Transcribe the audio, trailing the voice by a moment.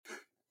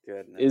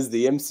Goodness. Is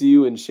the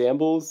MCU in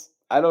shambles?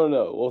 I don't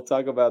know. We'll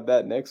talk about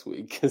that next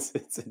week because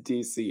it's a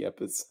DC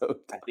episode.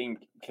 I think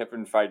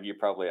Kevin Feige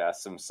probably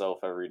asks himself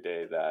every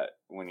day that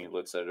when he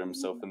looks at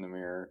himself in the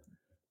mirror.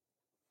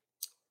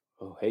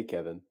 Oh, hey,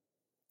 Kevin.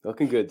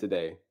 Looking good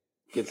today.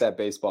 Get that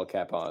baseball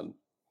cap on.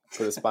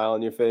 Put a smile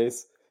on your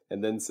face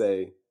and then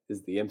say,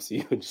 is the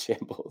MCU in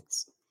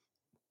shambles?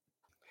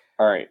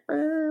 All right.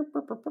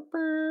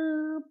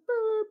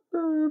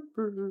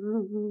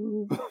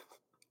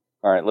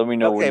 All right, let me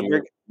know when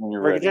you're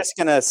We're ready. just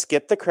gonna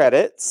skip the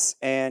credits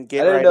and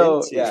get I didn't right know.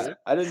 into. Yeah,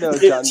 I didn't know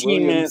 15 John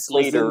Williams minutes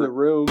was later. in the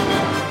room.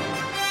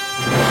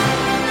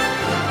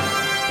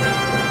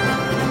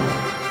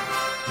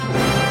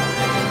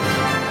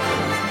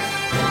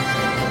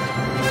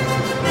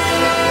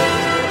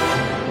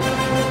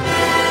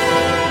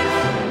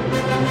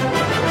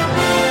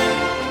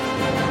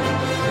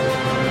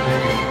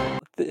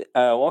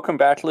 Welcome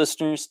back,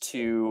 listeners,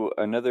 to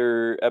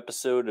another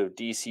episode of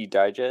DC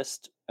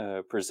Digest,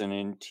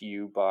 presented to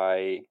you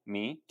by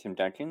me, Tim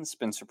Duncan,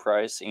 Spencer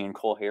Price, and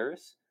Cole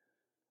Harris.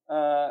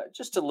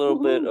 Just a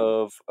little bit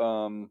of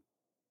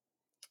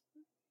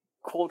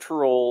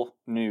cultural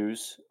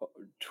news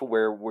to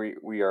where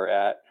we are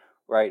at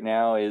right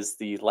now is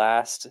the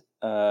last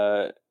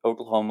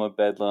Oklahoma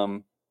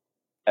Bedlam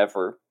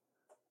ever.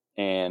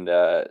 And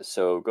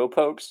so go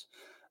Pokes.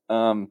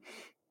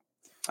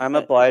 I'm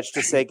obliged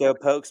to say go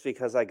Pokes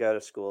because I go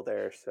to school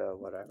there, so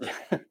whatever.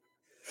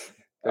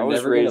 They're I was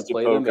never going raised to a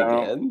play Poke. them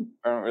again?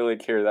 I don't really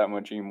care that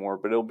much anymore,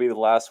 but it'll be the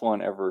last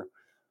one ever.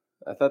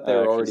 I thought they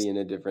were already in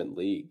a different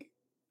league.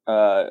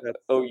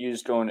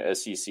 OU's going to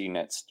SEC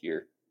next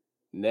year.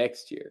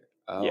 Next year?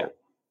 Oh, yeah.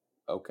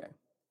 Okay.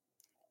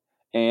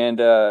 And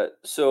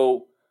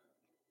so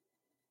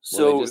they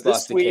just this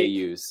lost to week,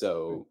 KU,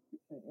 so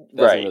it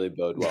doesn't really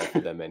bode well for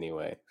them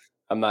anyway.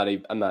 I'm not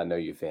an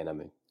OU fan.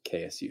 I'm a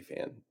KSU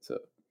fan, so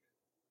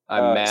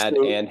I'm mad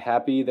and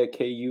happy that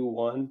KU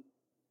won.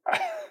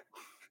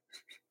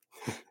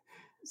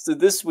 So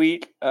this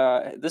week's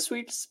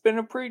been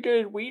a pretty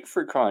good week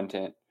for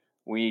content.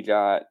 We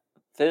got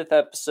 5th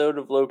episode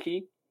of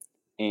Loki,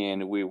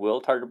 and we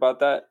will talk about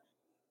that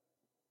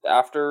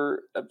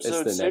after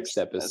episode 6. It's the next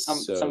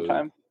episode.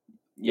 Sometime.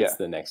 Yeah. It's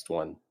the next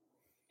one.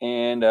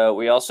 And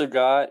we also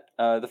got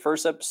the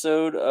first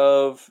episode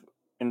of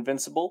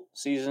Invincible,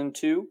 Season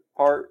 2,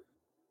 Part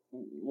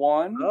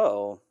 1.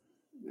 Oh.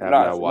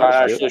 Not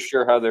actually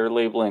sure how they're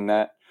labeling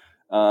that.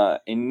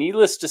 And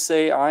needless to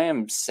say, I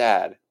am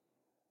sad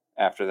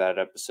after that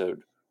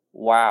episode.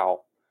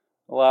 Wow.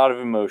 A lot of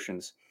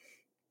emotions.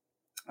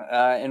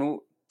 And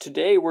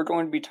today we're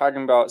going to be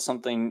talking about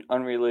something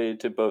unrelated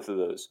to both of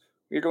those.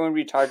 We're going to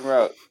be talking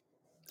about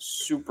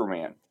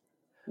Superman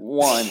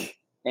 1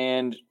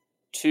 and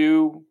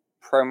 2,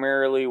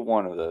 primarily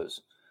one of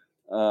those.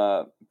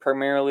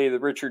 Primarily the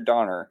Richard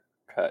Donner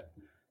cut.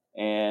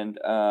 And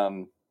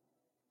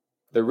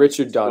the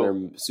Richard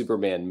Donner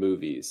Superman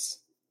movies.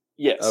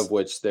 Yes. Of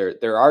which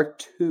there are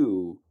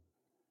 2,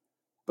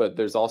 but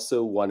there's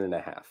also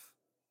 1.5.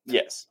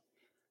 Yes.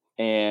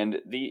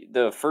 And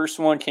the first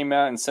one came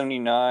out in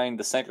 1979.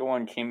 The second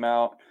one came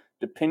out,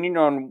 depending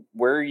on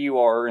where you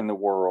are in the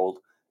world,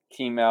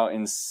 came out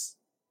in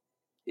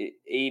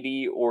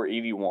 80 or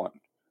 81.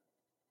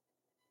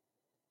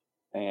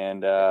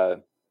 And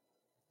so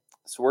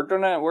we're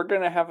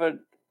gonna have a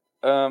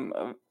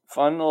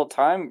fun little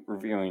time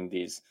reviewing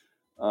these.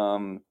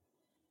 Are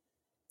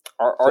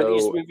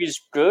these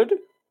movies good?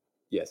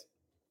 Yes.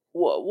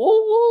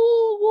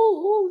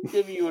 We'll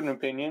give you an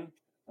opinion.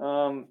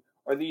 Are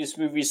these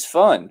movies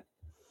fun?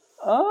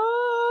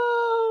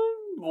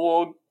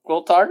 We'll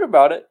talk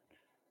about it.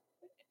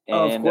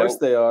 And, of course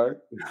they are.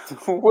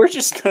 We're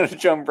just gonna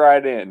jump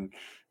right in.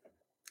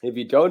 If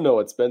you don't know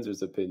what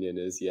Spencer's opinion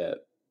is yet,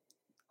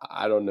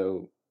 I don't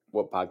know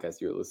what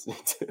podcast you're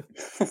listening to.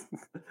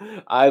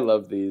 I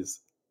love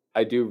these.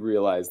 I do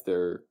realize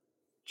they're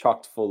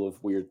chocked full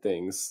of weird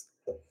things.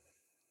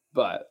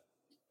 But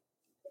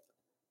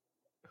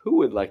who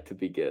would like to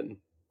begin?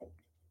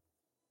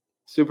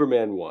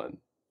 Superman 1.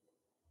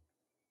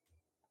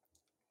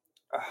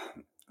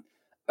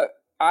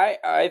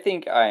 I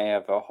think I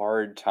have a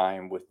hard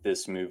time with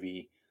this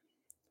movie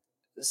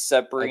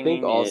separating. I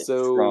think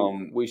also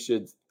from...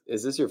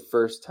 Is this your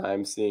first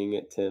time seeing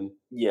it, Tim?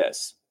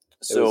 Yes.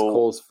 It was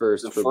Cole's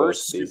first. The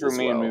first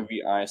Superman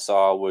movie I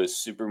saw was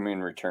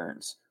Superman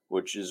Returns,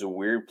 which is a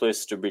weird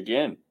place to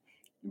begin.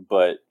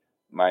 But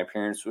my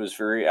parents was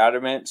very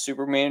adamant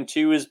Superman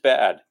 2 is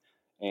bad.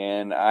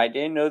 And I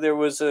didn't know there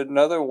was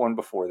another one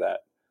before that.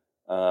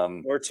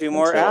 Or 2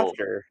 more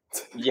after.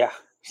 Yeah.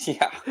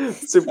 Yeah.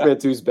 Superman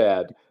 2's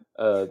bad.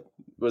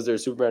 Was there a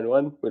Superman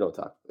 1? We don't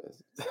talk about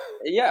this.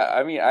 Yeah,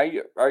 I mean,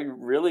 I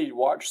really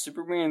watched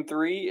Superman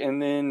 3,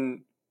 and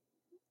then...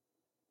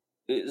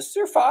 Is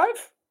there 5?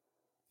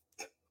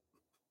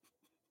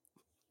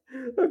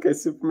 Okay,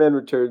 Superman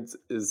Returns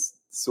is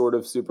sort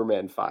of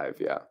Superman 5,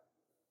 yeah.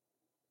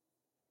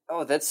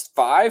 Oh, that's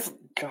 5?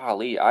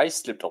 Golly, I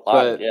skipped a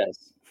lot,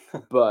 yes.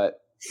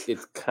 But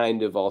it's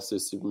kind of also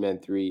Superman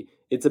 3.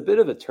 It's a bit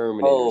of a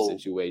Terminator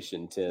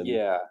situation, Tim.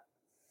 Yeah.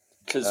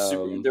 Because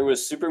there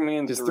was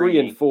Superman 3. 3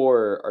 and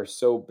 4 are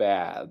so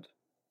bad.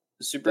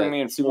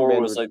 Superman 4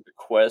 was like the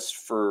quest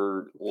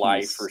for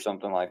life or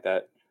something like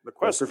that. The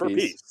quest for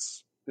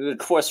peace. The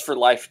quest for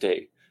life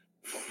day.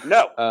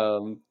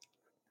 No.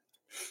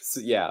 So,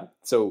 yeah.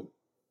 So,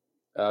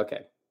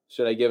 okay.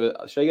 Should I give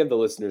the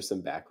listeners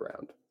some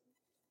background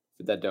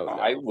that don't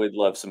know? I would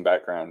love some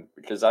background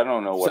because I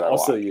don't know what I watch.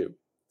 Also you.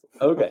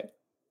 Okay.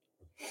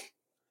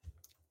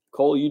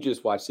 Cole, you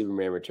just watched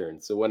Superman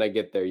Returns, so when I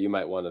get there, you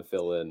might want to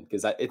fill in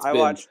because I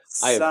watched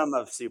some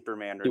of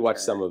Superman Returns. You watched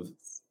some of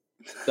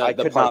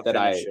the part that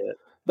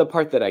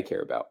I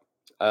care about.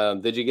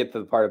 Did you get to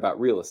the part about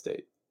real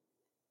estate?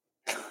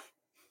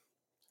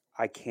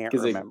 I can't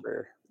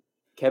remember.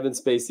 Kevin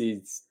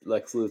Spacey's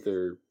Lex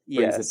Luthor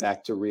brings it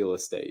back to real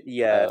estate.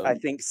 Yeah, I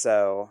think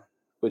so.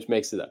 Which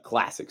makes it a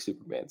classic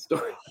Superman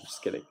story. I'm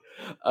just kidding.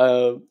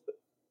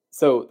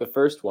 So the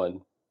first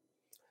one.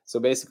 So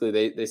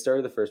basically, they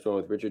started the first one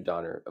with Richard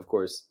Donner. Of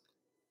course,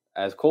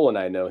 as Cole and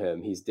I know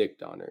him, he's Dick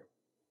Donner.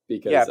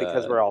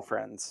 Because we're all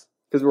friends.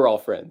 Because we're all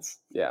friends,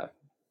 yeah.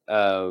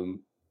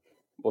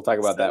 We'll talk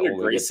about that when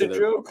we get to the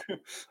joke.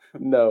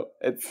 No,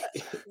 it's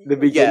the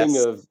beginning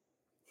of.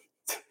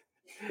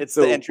 It's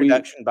the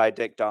introduction by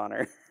Dick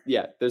Donner.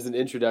 Yeah, there's an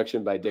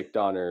introduction by Dick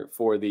Donner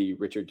for the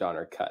Richard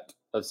Donner cut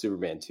of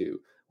Superman 2,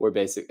 where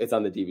it's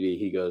on the DVD.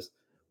 He goes,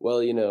 well,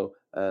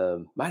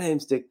 my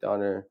name's Dick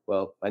Donner.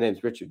 Well, my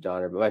name's Richard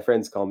Donner, but my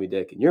friends call me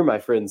Dick, and you're my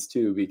friends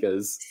too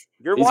because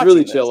he's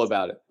really chill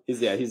about it.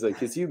 He's like,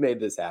 because you made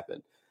this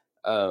happen.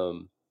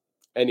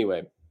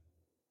 Anyway,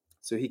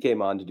 so he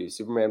came on to do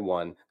Superman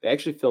 1. They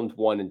actually filmed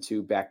 1 and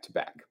 2 back to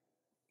back.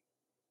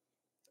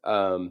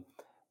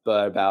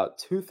 But about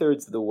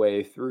 2/3 of the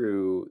way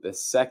through the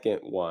second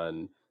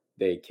one,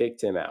 they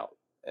kicked him out.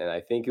 And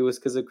I think it was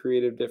because of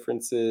creative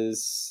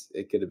differences.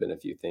 It could have been a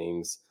few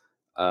things.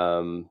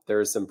 There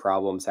were some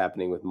problems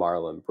happening with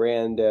Marlon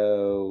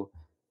Brando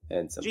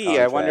and some contracts.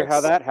 I wonder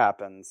how that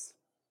happens.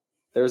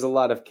 There's a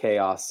lot of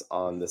chaos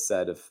on the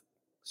set of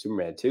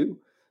Superman 2.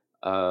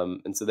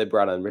 And so they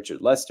brought on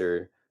Richard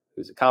Lester,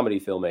 who's a comedy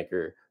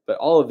filmmaker. But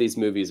all of these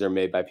movies are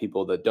made by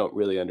people that don't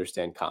really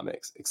understand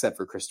comics, except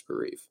for Christopher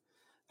Reeve.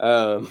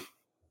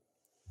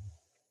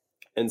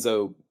 And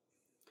so,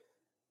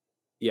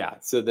 yeah,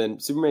 so then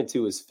Superman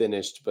 2 was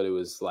finished, but it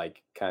was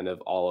like kind of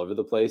all over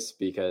the place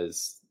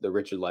because the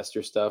Richard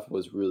Lester stuff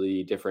was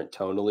really different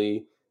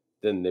tonally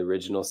than the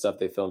original stuff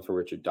they filmed for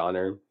Richard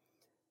Donner.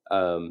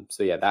 So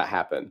yeah, that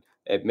happened.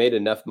 It made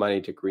enough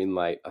money to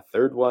greenlight a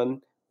third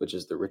one, which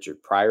is the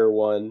Richard Pryor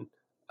one.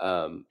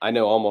 I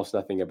know almost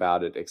nothing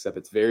about it except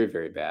it's very,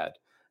 very bad.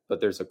 But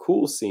there's a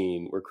cool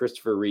scene where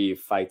Christopher Reeve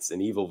fights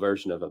an evil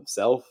version of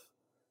himself,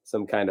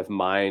 some kind of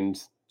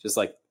mind, just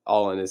like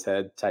all in his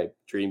head type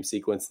dream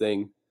sequence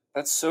thing.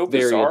 That's so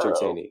very bizarro.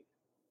 Entertaining.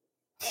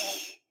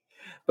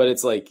 But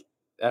it's like,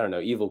 I don't know,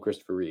 evil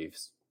Christopher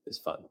Reeves is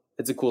fun.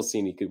 It's a cool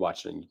scene. You could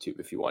watch it on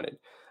YouTube if you wanted.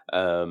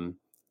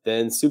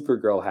 Then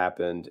Supergirl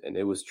happened and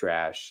it was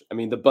trash. I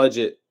mean, the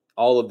budget,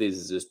 all of these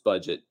is just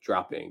budget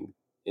dropping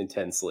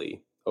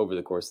intensely over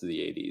the course of the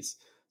 80s.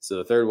 So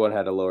the third one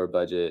had a lower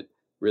budget,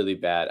 really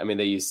bad. I mean,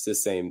 they used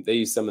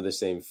some of the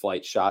same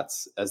flight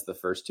shots as the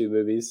first two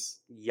movies.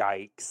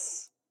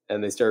 Yikes.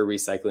 And they started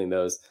recycling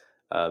those.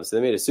 So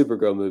they made a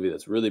Supergirl movie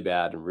that's really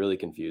bad and really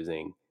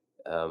confusing.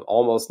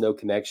 Almost no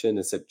connection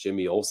except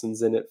Jimmy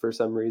Olsen's in it for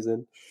some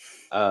reason.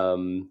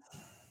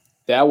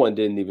 That one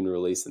didn't even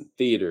release in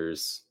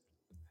theaters.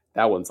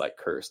 That one's like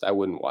cursed. I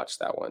wouldn't watch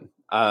that one.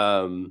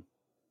 And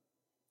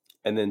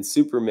then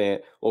Superman.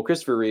 Well,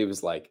 Christopher Reeve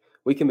was like,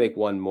 we can make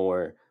one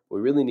more. We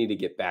really need to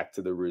get back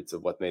to the roots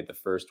of what made the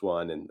first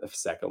one and the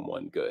second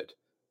one good.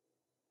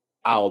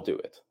 I'll do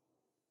it.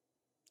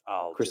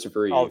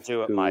 Christopher Reeve. I'll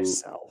do it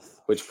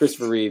myself. Which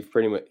Christopher Reeve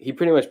pretty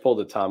much pulled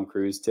a Tom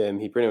Cruise, Tim.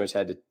 He pretty much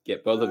had to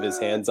get both of his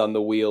hands on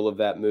the wheel of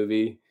that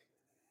movie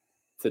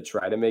to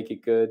try to make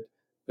it good.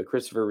 But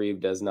Christopher Reeve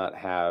does not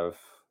have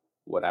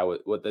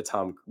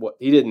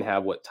he didn't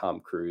have what Tom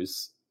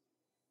Cruise.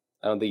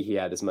 I don't think he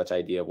had as much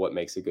idea of what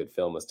makes a good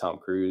film as Tom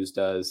Cruise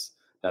does.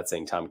 Not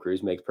saying Tom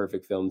Cruise makes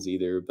perfect films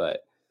either,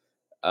 but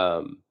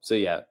so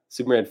yeah,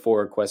 Superman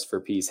 4 Quest for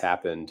Peace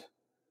happened,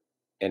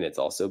 and it's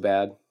also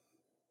bad.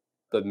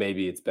 But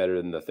maybe it's better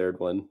than the third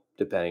one,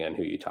 depending on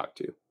who you talk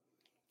to.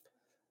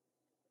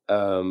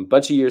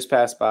 Bunch of years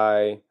passed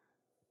by.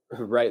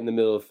 Right in the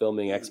middle of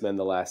filming X-Men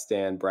The Last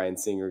Stand, Bryan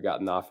Singer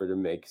got an offer to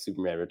make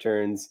Superman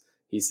Returns.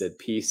 He said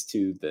peace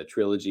to the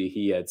trilogy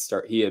he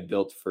had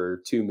built for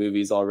 2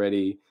 movies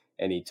already,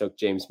 and he took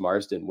James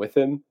Marsden with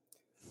him.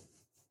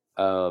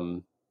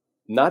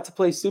 Not to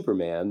play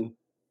Superman,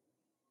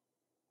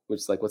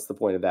 which is like, what's the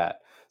point of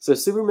that? So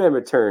Superman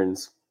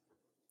Returns,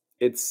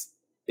 it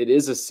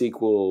is a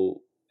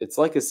sequel. It's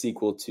like a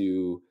sequel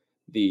to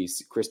the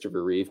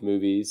Christopher Reeve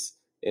movies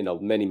in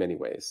many, many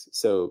ways.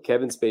 So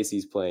Kevin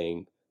Spacey's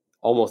playing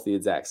almost the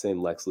exact same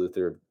Lex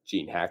Luthor of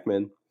Gene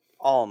Hackman.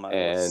 Almost.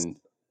 And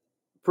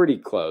pretty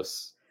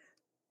close.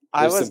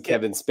 There's some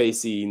Kevin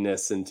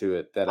Spacey-ness into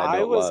it that I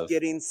don't love.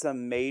 Getting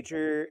some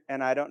major,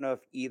 and I don't know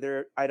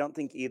if I don't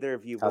think either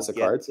of you House will of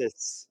get Cards?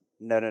 this.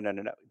 No.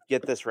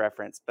 Get this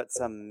reference, but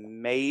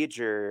some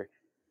major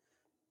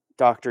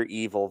Dr.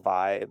 Evil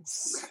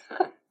vibes.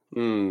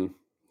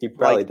 He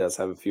probably does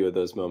have a few of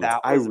those moments.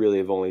 I really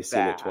have only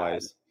seen it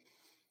twice.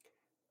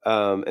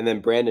 And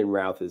then Brandon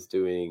Routh is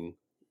doing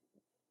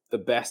the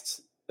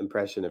best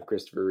impression of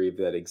Christopher Reeve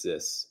that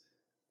exists,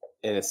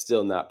 and it's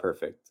still not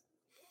perfect.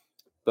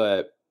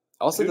 But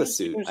also the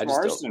suit. I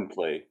just don't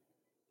play.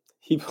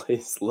 He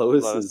plays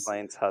Lois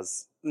Lane's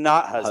husband.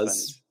 Not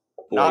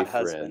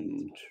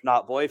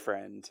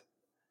boyfriend.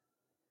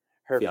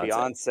 Her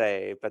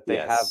fiance, but they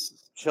have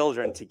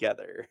children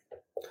together.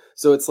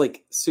 So it's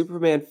like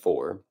Superman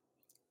 4,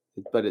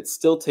 but it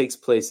still takes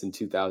place in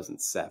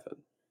 2007.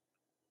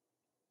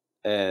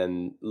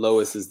 And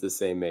Lois is the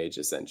same age,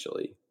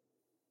 essentially.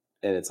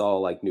 And it's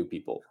all like new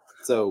people.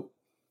 So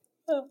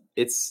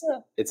it's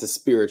a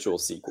spiritual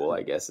sequel,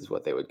 I guess, is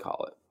what they would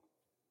call it.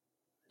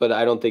 But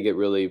I don't think it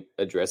really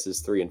addresses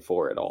 3 and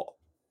 4 at all.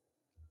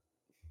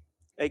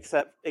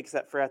 Except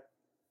for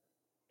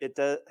it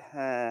does.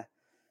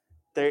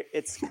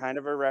 It's kind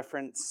of a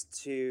reference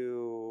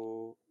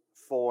to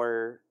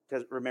 4,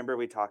 because remember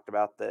we talked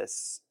about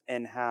this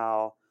and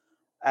how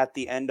at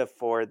the end of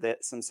 4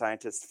 that some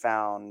scientists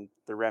found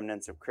the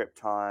remnants of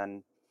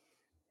Krypton,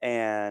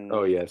 and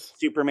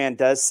Superman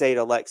does say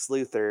to Lex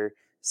Luthor,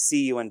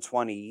 "See you in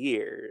 20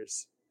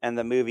 years," and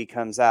the movie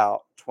comes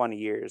out 20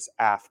 years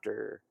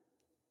after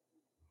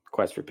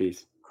Quest for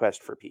Peace.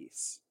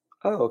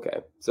 Oh,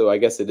 okay. So I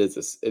guess it is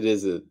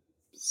a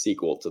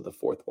sequel to the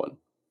 4th one,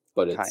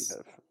 but it's kind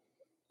of.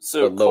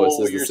 So Lois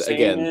is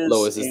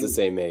the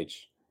same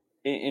age.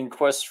 In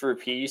Quest for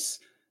Peace,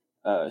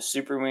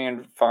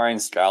 Superman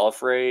finds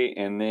Gallifrey,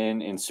 and then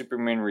in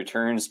Superman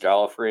Returns,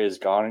 Gallifrey is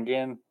gone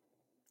again.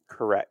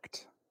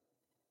 Correct.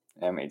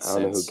 That made sense.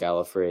 I don't know who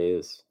Gallifrey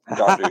is.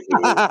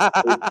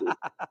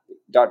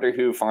 Doctor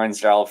Who finds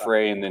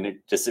Gallifrey, and then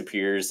it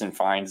disappears, and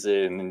finds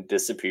it, and then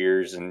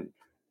disappears, and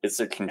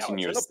it's a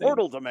continuous it's in a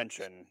portal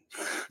dimension.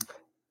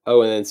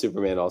 Oh, and then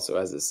Superman also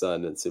has his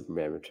son in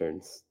Superman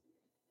Returns.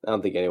 I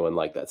don't think anyone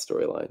liked that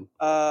storyline.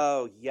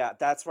 Oh, yeah.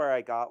 That's where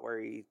I got where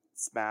he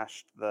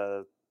smashed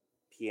the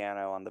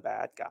piano on the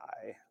bad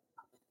guy.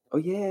 Oh,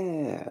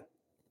 yeah.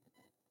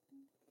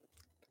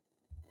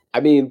 I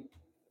mean,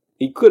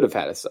 he could have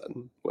had a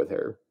son with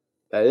her.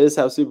 That is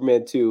how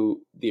Superman 2,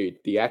 the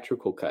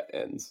theatrical cut,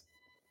 ends.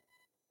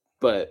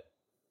 But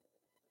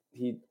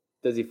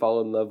does he fall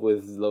in love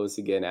with Lois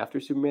again after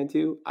Superman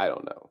 2? I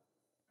don't know.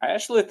 I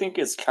actually think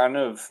it's kind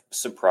of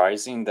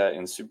surprising that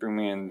in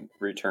Superman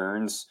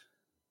Returns,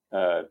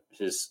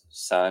 his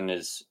son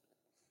is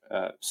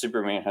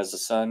Superman has a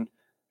son,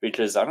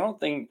 because I don't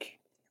think,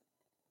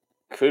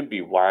 could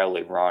be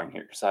wildly wrong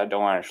here because I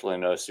don't actually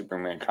know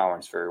Superman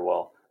comics very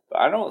well, but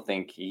I don't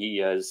think he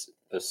has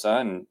a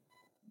son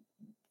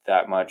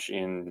that much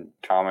in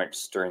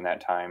comics during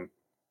that time.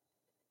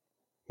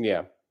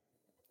 Yeah,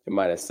 it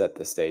might have set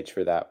the stage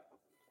for that.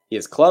 He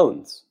has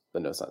clones,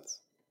 but no sons.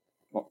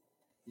 Well,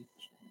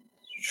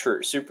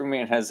 sure,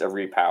 Superman has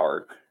every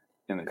power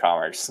in the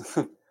comics.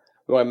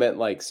 Well, I meant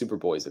like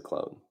Superboy's a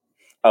clone.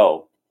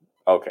 Oh,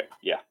 okay,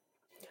 yeah.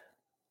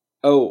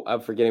 Oh,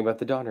 I'm forgetting about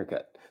the Donner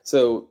Cut.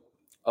 So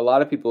a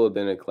lot of people have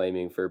been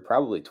acclaiming for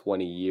probably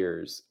 20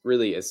 years,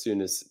 really as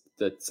soon as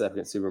the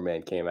second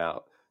Superman came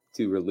out,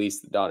 to release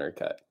the Donner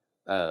Cut.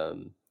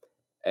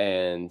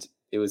 And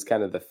it was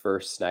kind of the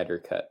first Snyder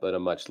Cut, but a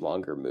much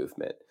longer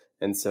movement.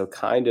 And so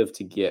kind of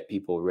to get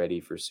people ready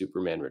for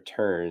Superman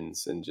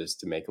Returns and just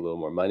to make a little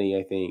more money,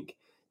 I think,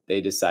 they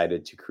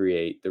decided to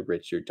create the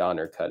Richard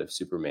Donner Cut of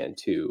Superman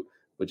 2,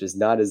 which is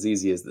not as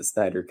easy as the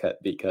Snyder Cut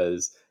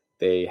because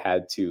they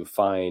had to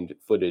find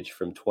footage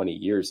from 20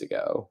 years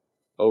ago,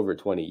 over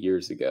 20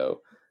 years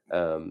ago.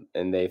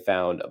 And they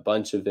found a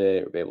bunch of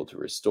it, were able to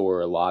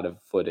restore a lot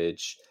of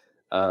footage.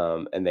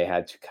 And they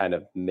had to kind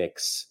of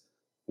mix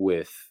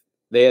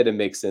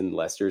in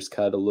Lester's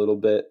cut a little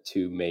bit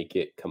to make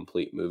it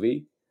complete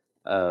movie.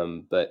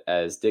 But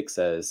as Dick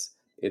says,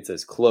 it's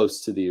as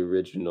close to the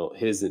original,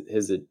 his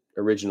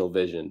original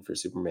vision for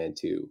Superman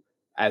 2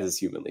 as is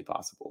humanly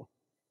possible.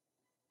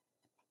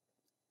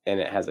 And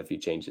it has a few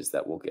changes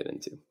that we'll get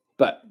into.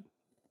 But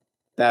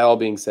that all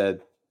being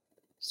said,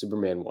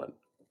 Superman 1.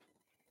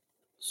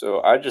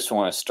 So I just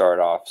want to start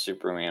off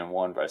Superman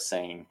 1 by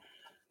saying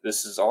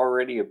this is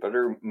already a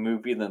better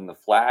movie than The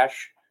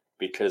Flash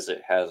because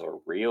it has a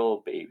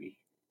real baby.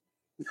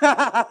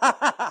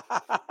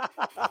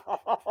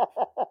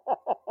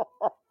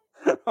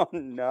 Oh,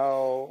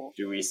 no.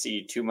 Do we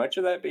see too much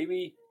of that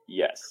baby?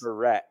 Yes.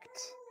 Correct.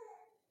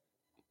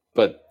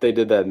 But they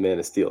did that in Man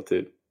of Steel,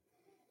 too.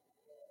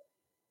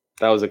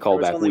 That was a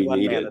callback we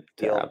needed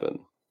to happen.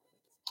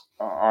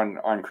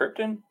 On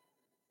Krypton?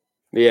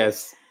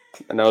 Yes.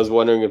 And I was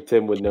wondering if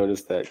Tim would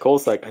notice that.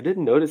 Cole's like, I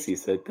didn't notice he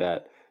said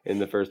that in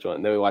the first one.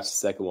 And then we watched the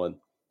second one.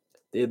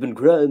 There have been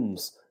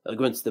crimes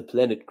against the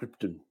planet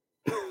Krypton.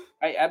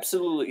 I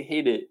absolutely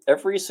hate it.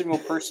 Every single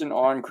person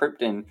on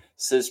Krypton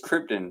says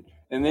Krypton,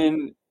 and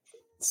then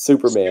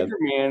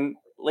Superman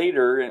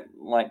later,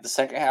 like the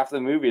second half of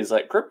the movie, is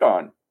like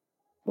Krypton.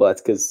 Well,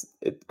 that's because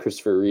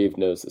Christopher Reeve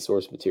knows the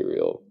source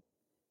material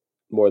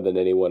more than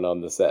anyone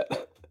on the set.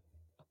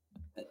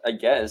 I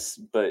guess,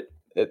 but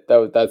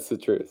that's the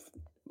truth.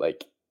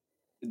 Like,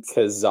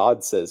 because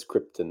Zod says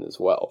Krypton as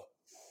well.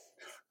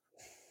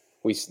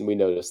 We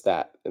noticed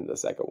that in the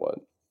second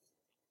one.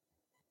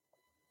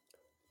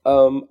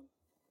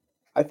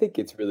 I think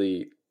it's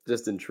really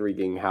just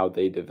intriguing how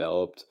they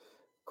developed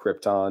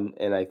Krypton,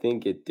 and I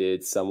think it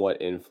did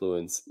somewhat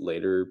influence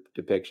later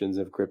depictions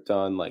of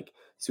Krypton. Like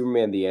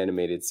Superman the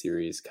animated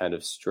series kind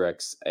of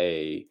strikes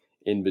a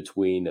in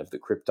between of the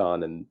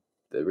Krypton and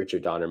the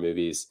Richard Donner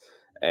movies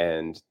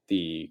and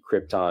the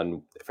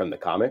Krypton from the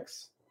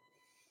comics.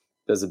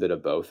 Does a bit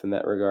of both in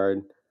that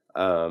regard.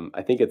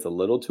 I think it's a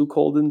little too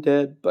cold and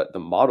dead, but the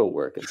model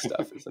work and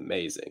stuff is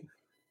amazing.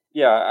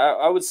 Yeah,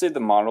 I would say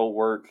the model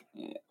work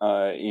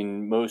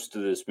in most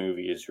of this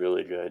movie is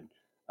really good.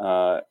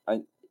 Their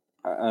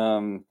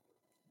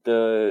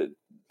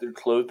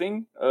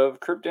clothing of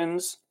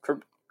Kryptonians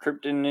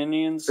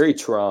Very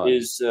Tron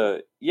is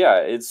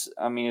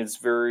it's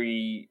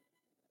very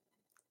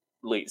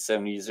late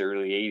 70s,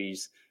 early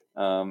 80s.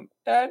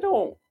 I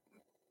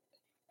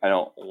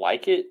don't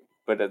like it,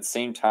 but at the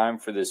same time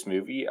for this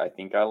movie, I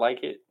think I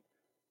like it.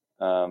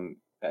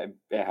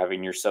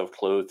 Having yourself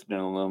clothed in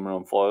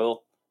aluminum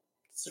foil,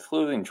 it's a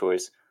clothing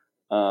choice.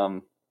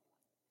 I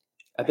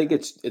think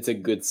it's a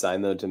good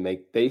sign though to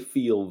make they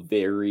feel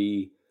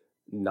very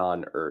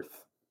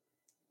non-Earth.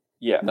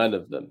 Yeah, none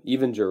of them,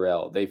 even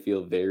Jor-El, they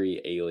feel very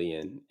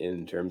alien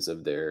in terms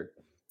of their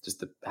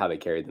how they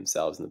carry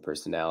themselves and the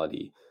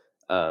personality.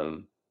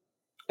 And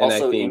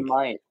also, I think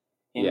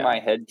in my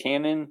head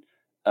canon,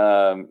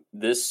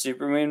 this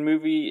Superman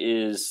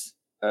movie is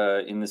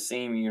in the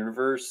same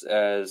universe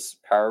as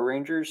Power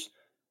Rangers,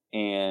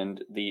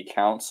 and the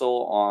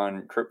Council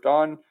on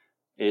Krypton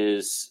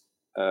is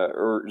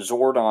or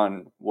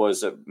Zordon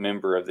was a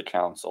member of the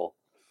Council.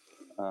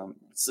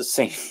 It's the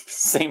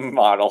same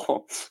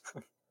model.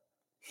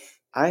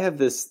 I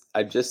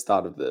just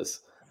thought of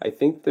this. I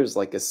think there's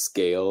like a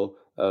scale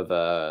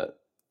of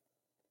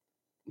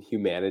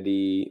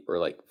humanity or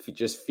like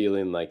just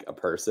feeling like a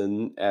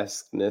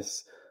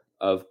person-esqueness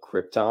of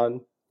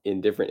Krypton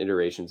in different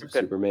iterations of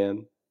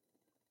Superman.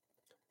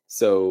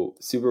 So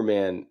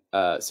Superman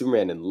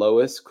and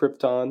Lois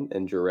Krypton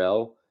and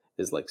Jor-El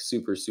is like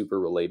super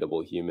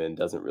relatable human,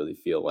 doesn't really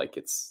feel like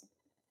it's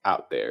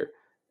out there.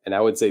 And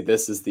I would say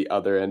this is the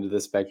other end of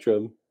the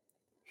spectrum.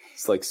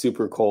 It's like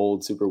super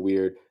cold, super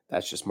weird.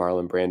 That's just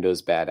Marlon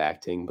Brando's bad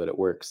acting, but it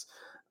works.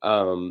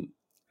 And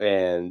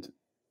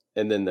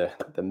then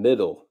the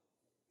middle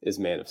is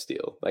Man of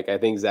Steel. Like I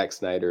think Zack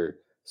Snyder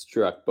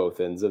struck both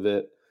ends of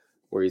it,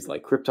 where he's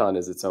like Krypton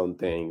is its own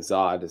thing.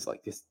 Zod is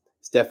like this.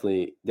 It's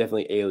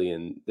definitely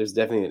alien. There's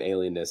definitely an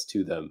alienness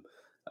to them,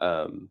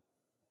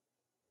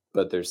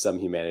 but there's some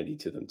humanity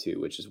to them too,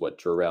 which is what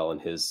Jor-El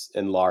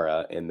and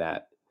Lara in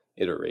that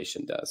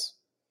iteration does.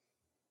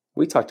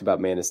 We talked about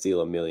Man of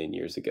Steel a million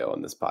years ago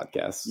on this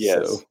podcast,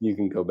 so you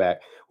can go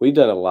back. We've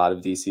done a lot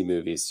of DC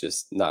movies,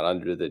 just not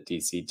under the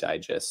DC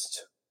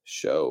Digest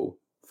show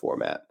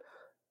format.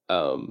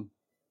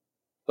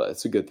 But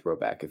it's a good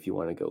throwback if you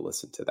want to go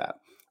listen to that.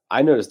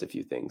 I noticed a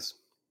few things.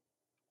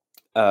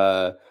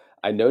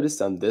 I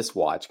noticed on this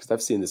watch, because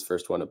I've seen this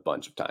first one a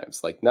bunch of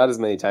times, like not as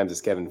many times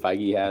as Kevin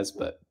Feige has,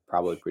 but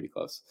probably pretty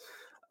close.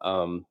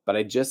 But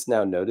I just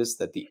now noticed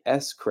that the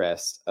S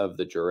crest of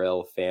the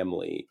Jor-El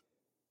family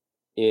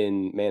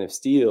in Man of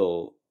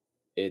Steel,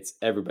 it's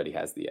everybody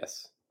has the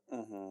S.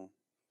 Mm-hmm.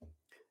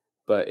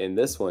 But in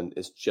this one,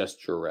 it's just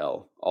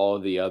Jor-El. All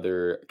of the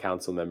other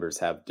council members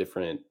have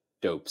different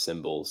dope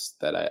symbols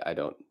that I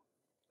don't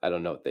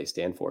know what they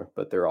stand for,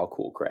 but they're all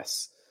cool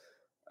crests.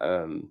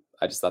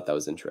 I just thought that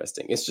was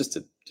interesting. It's just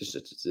a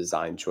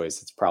design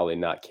choice. It's probably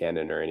not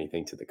canon or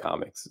anything to the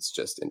comics. It's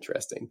just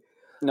interesting.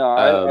 No,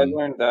 I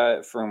learned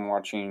that from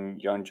watching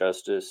Young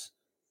Justice.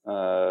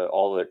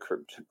 All the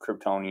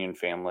Kryptonian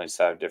families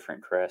have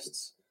different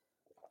crests.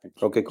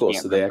 Okay, cool.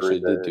 So they actually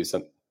did do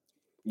something.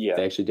 Yeah,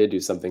 they actually did do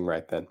something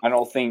right then. I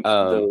don't think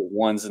the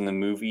ones in the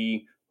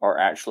movie are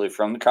actually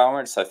from the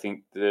comics. I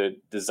think the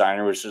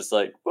designer was just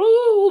like,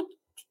 "Whoa,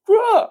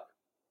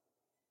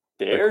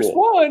 there's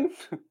one."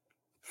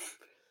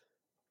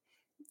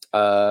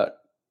 I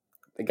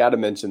got to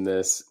mention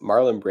this.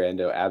 Marlon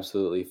Brando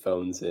absolutely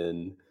phones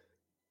in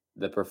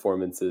the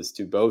performances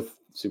to both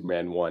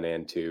Superman 1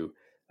 and 2.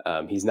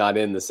 He's not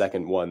in the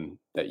second one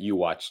that you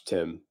watched,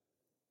 Tim,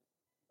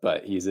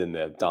 but he's in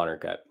the Donner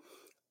cut.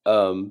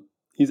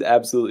 He's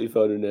absolutely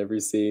phoning in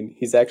every scene.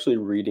 He's actually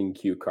reading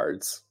cue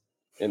cards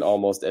in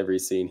almost every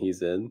scene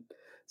he's in.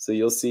 So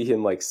you'll see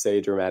him like say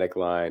a dramatic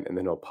line and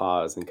then he'll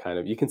pause and kind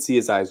of, you can see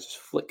his eyes just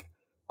flick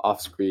off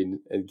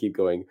screen and keep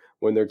going.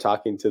 When they're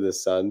talking to the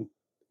sun,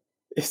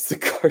 it's the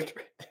card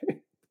right there.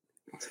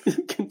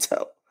 You can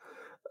tell.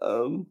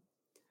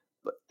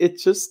 But it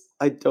just,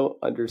 I don't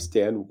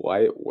understand why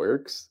it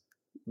works,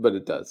 but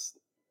it does.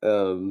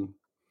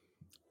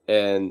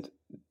 And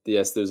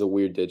yes, there's a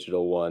weird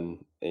digital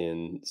one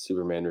in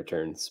Superman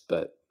Returns,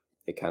 but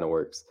it kind of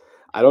works.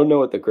 I don't know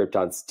what the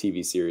Krypton's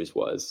TV series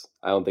was.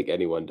 I don't think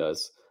anyone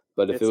does.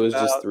 But if it was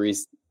just three,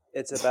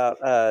 it's about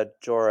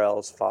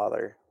Jor-El's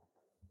father.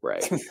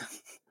 right?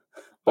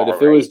 But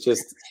if it was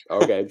just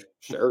okay,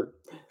 sure.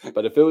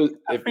 But if it was,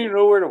 I don't even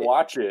know where to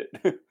watch it.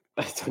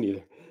 I don't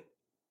either.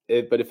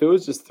 But if it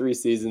was just 3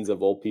 seasons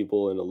of old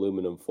people in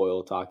aluminum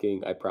foil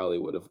talking, I probably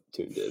would have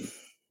tuned in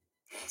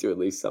to at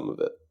least some of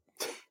it.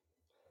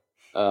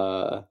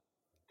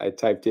 I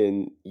typed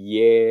in,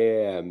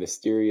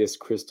 mysterious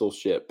crystal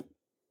ship.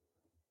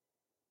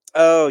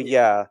 Oh,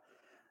 yeah.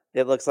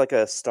 It looks like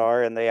a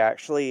star, and they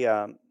actually,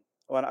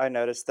 when I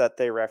noticed that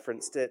they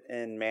referenced it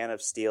in Man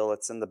of Steel,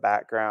 it's in the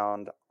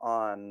background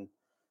on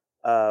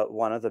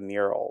one of the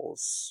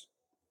murals.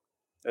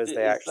 Is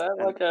that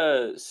like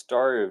a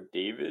Star of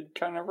David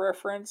kind of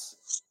reference?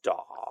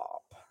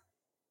 Stop.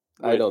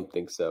 I don't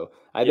think so.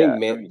 I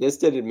think this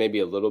did it maybe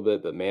a little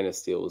bit, but Man of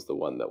Steel was the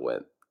one that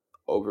went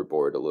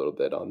overboard a little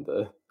bit on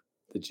the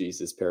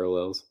Jesus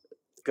parallels.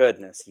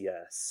 Goodness,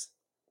 yes.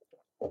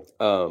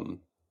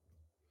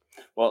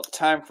 Well,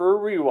 time for a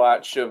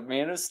rewatch of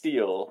Man of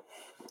Steel.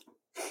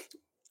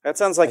 That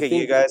sounds like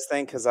you guys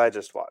thing, because I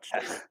just watched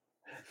it.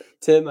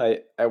 Tim,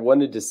 I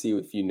wanted to see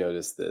if you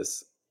noticed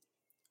this.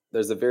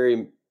 There's a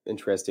very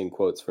interesting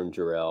quotes from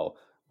Jor-El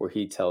where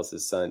he tells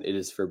his son, "It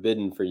is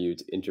forbidden for you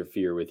to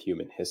interfere with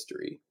human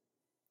history."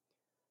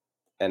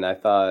 And I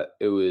thought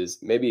it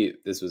was, maybe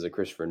this was a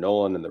Christopher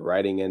Nolan and the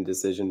writing end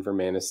decision for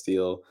Man of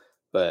Steel,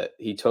 but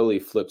he totally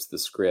flips the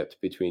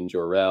script between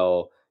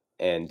Jor-El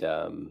and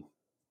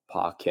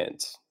Pa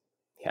Kent.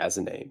 He has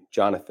a name,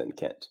 Jonathan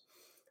Kent.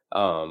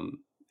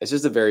 It's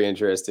just a very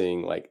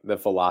interesting, like, the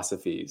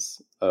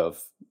philosophies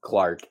of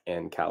Clark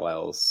and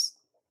Kal-El's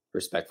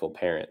respectful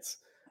parents.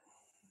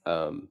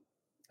 I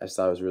just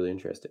thought it was really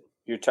interesting.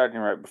 You're talking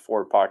right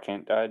before Pa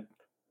Kent died?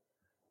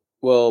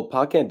 Well,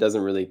 Pa Kent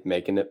doesn't really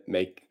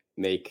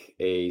make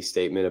a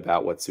statement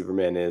about what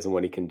Superman is and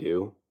what he can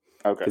do.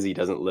 Okay. Because he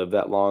doesn't live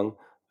that long.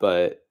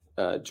 But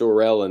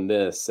Jor-El in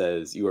this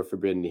says, "You are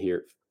forbidden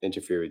to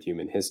interfere with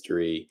human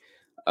history."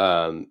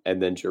 And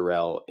then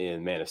Jor-El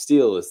in Man of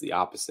Steel is the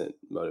opposite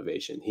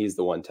motivation. He's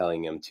the one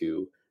telling him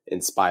to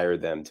inspire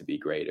them to be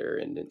greater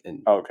and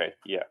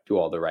do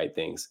all the right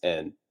things.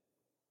 And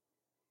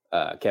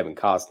Kevin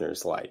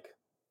Costner's like,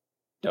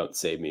 "Don't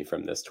save me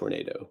from this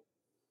tornado."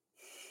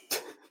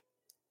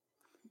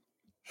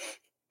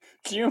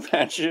 Can you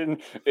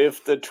imagine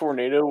if the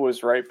tornado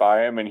was right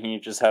by him and he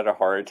just had a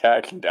heart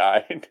attack and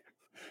died?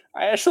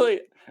 I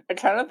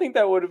kind of think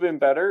that would have been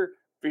better,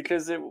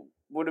 because it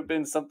would have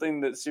been something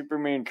that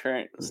Superman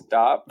couldn't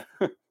stop.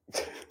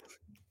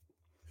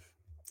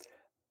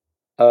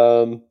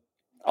 Also,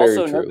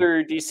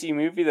 another DC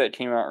movie that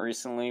came out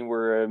recently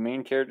where a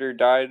main character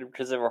died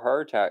because of a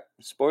heart attack.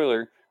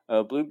 Spoiler,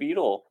 Blue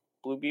Beetle.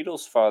 Blue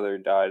Beetle's father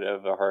died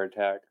of a heart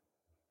attack.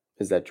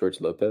 Is that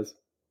George Lopez?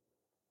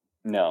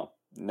 No.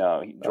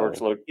 George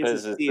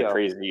Lopez is the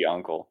crazy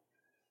uncle.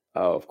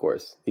 Oh, of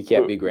course. He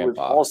can't be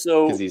grandpa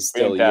because he's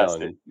still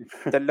young.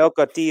 The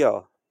Loco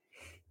Tio.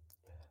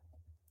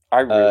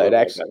 I really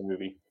like that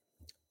movie.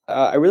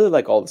 I really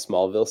like all the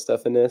Smallville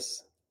stuff in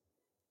this.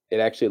 It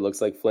actually looks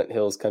like Flint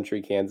Hills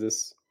Country,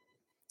 Kansas.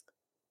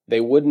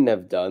 They wouldn't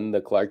have done the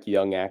Clark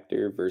Young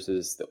actor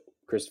versus the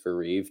Christopher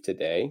Reeve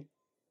today.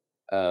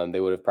 They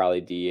would have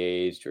probably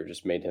de-aged or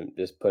just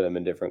put him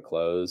in different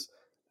clothes.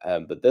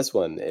 But this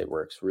one, it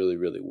works really,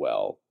 really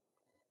well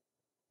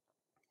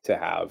to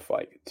have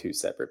like 2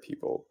 separate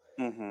people.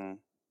 Mm-hmm.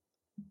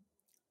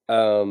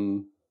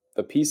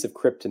 The piece of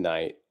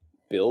kryptonite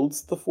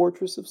builds the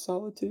Fortress of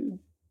Solitude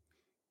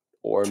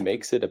or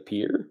makes it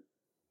appear.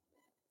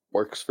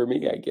 Works for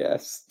me, I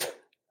guess.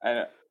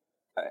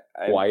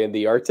 Why in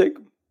the Arctic?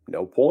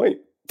 No point.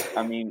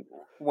 I mean,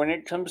 when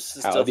it comes to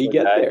stuff like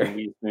that in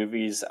these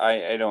movies,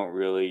 I don't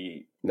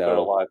really put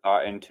a lot of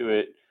thought into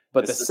it.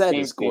 But the set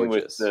is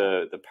gorgeous.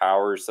 With the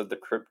powers that the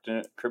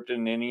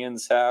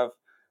Kryptonians have.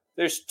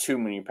 There's too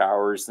many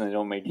powers and they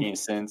don't make any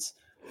sense.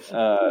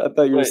 I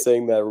thought you were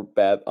saying that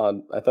bad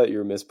on. I thought you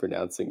were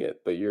mispronouncing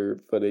it, but you're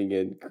putting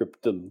in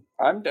Krypton.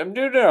 I'm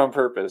doing it on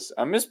purpose.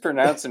 I'm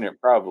mispronouncing it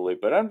probably,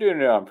 but I'm doing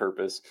it on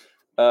purpose.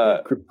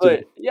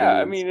 But yeah,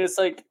 I mean, it's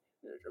like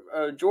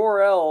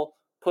Jor-El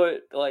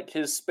put like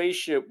his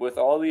spaceship with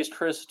all these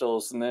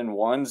crystals, and then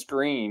one's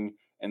green,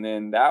 and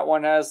then that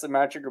one has the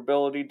magic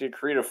ability to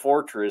create a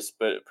fortress,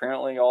 but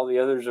apparently all the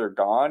others are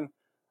gone.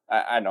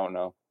 I don't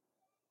know.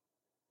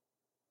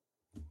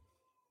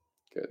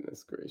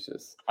 Goodness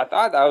gracious. I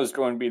thought that was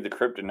going to be the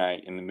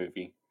kryptonite in the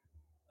movie.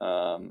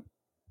 But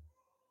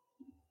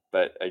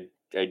I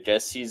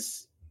guess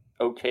he's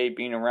okay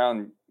being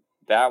around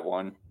that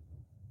one.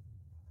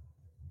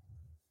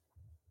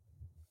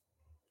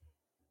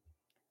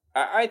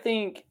 I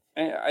think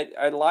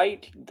I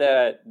like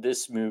that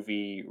this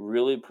movie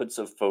really puts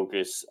a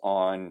focus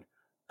on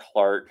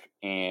Clark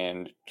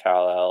and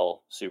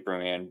Kal-El,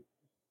 Superman,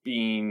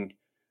 being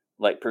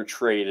like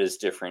portrayed as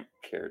different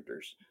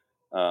characters.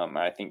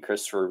 I think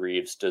Christopher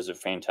Reeves does a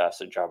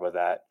fantastic job of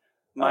that.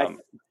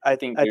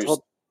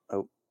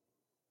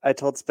 I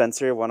told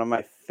Spencer one of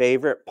my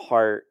favorite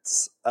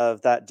parts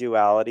of that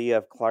duality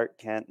of Clark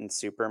Kent and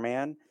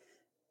Superman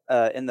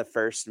in the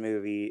first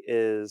movie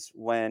is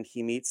when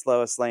he meets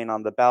Lois Lane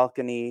on the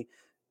balcony.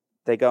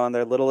 They go on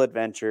their little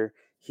adventure.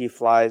 He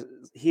flies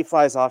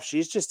off.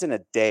 She's just in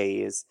a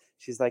daze.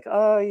 She's like,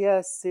 "Oh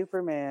yes,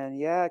 Superman.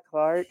 Yeah,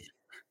 Clark."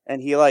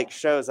 And he like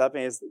shows up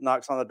and he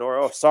knocks on the door.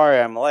 "Oh, sorry,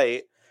 I'm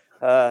late."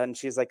 And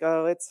she's like,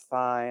 "Oh, it's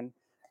fine."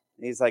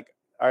 And he's like,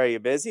 "Are you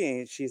busy?"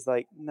 And she's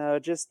like, "No,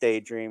 just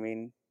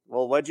daydreaming."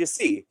 "Well, what'd you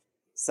see?"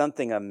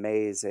 "Something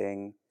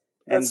amazing."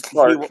 That's And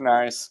Clark,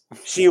 nice.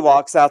 she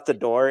walks out the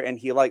door and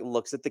he like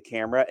looks at the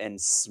camera and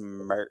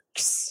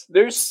smirks.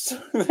 There's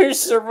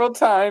several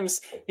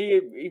times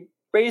he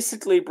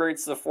basically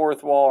breaks the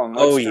fourth wall and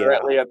looks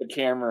directly at the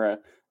camera.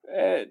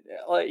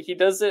 Like he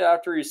does it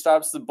after he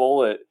stops the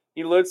bullet.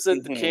 He looks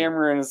at the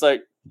camera and is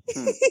like,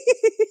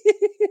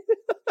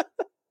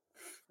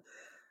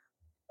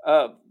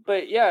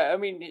 but yeah, I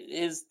mean,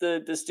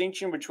 the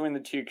distinction between the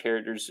two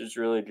characters is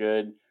really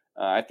good.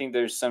 I think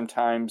there's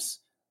sometimes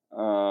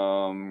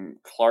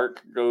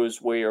Clark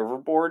goes way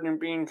overboard in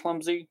being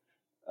clumsy.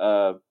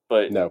 But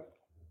no.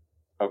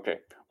 Okay.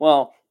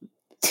 Well,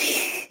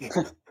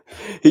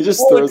 he just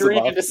we'll throws him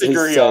off to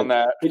disagree on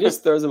that. He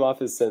just throws him off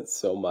his scent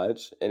so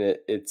much, and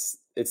it's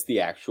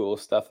the actual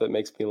stuff that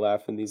makes me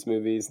laugh in these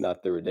movies,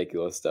 not the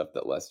ridiculous stuff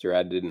that Lester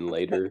added in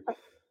later,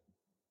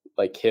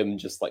 like him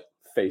just like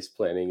face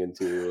planting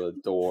into a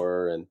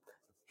door, and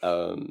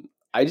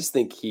I just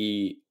think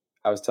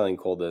I was telling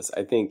Cole this.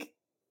 I think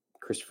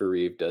Christopher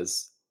Reeve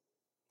does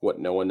what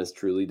no one has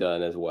truly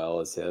done as well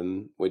as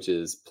him, which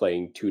is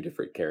playing two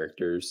different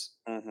characters,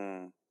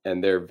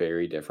 and they're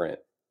very different.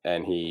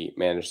 And he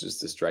manages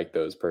to strike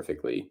those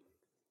perfectly.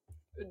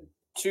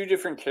 Two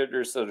different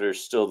characters that are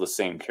still the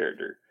same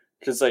character,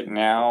 because like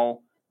now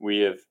we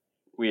have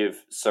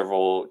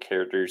several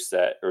characters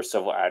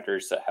several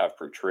actors that have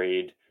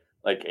portrayed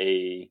like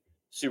a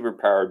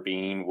superpowered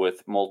being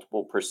with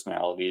multiple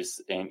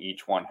personalities, and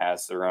each one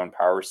has their own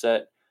power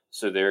set,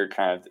 so they're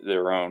kind of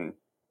their own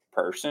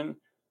person.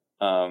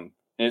 And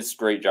it's a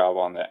great job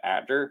on the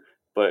actor,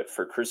 but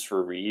for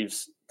Christopher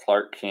Reeves,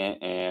 Clark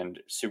Kent and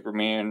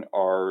Superman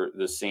are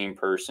the same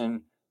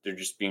person. They're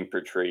just being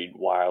portrayed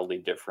wildly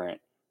different.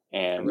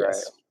 And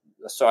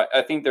so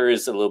I think there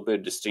is a little bit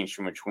of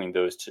distinction between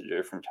those two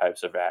different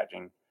types of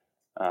acting.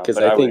 Because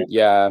I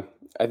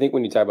think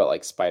when you talk about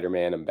like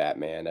Spider-Man and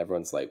Batman,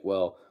 everyone's like,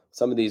 well,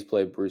 some of these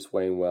play Bruce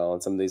Wayne well,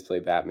 and some of these play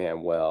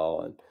Batman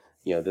well,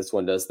 and this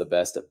one does the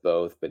best at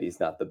both, but he's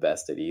not the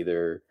best at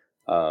either.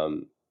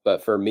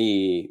 But for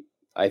me,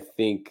 I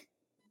think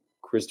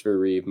Christopher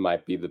Reeve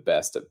might be the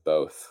best at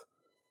both,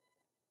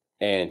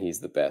 and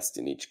he's the best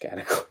in each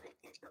category.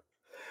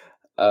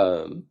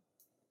 I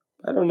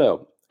don't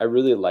know. I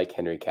really like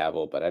Henry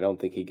Cavill, but I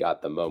don't think he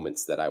got the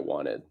moments that I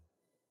wanted.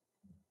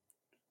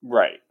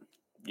 Right.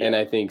 Yeah. And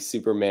I think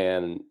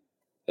Superman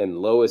and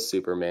Lois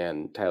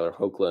Superman, Tyler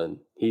Hoechlin,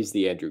 he's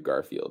the Andrew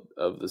Garfield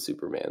of the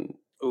Superman.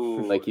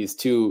 Ooh. Like he's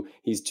too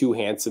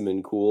handsome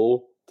and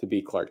cool to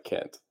be Clark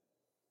Kent.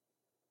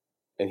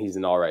 And he's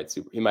an all right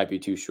he might be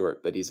too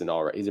short, but he's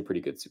a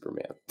pretty good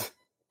Superman.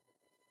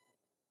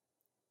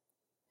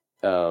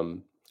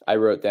 I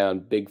wrote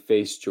down Big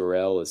Face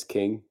Jor-El as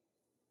King.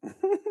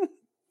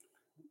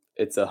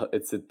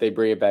 They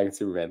bring it back in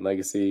Superman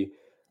Legacy.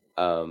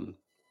 I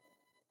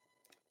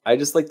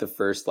just like the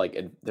first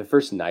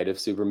night of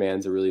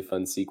Superman's a really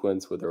fun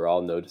sequence where they're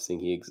all noticing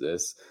he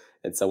exists,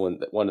 and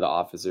one of the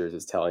officers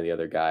is telling the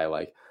other guy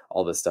like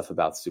all this stuff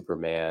about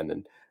Superman,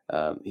 and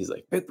he's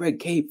like, "Big red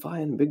cape,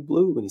 flying big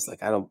blue," and he's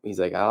like, you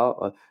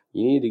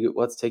need to go,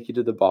 let's take you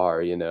to the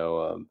bar,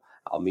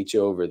 I'll meet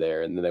you over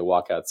there. And then they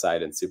walk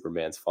outside and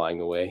Superman's flying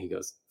away. He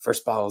goes,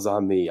 "First bottle's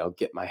on me. I'll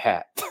get my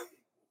hat."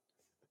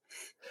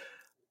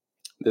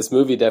 This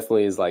movie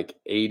definitely is like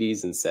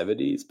 80s and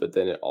 70s, but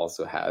then it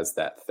also has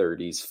that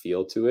 30s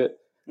feel to it.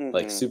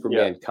 Like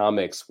Superman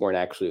comics weren't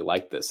actually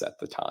like this at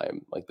the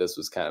time. Like this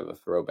was kind of a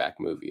throwback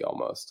movie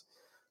almost.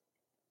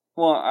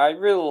 Well, I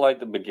really like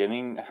the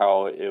beginning,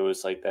 how it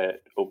was like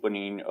that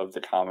opening of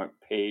the comic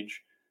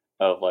page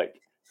of like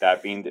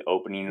that being the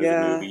opening of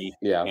the movie,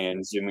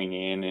 and zooming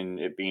in and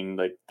it being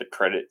like the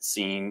credit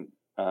scene.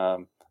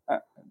 The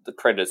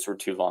credits were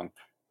too long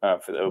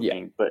for the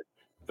opening, but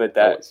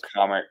that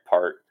comic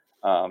part,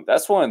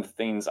 that's one of the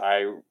things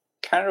I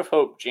kind of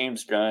hope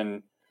James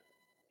Gunn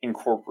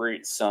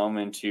incorporates some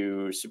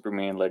into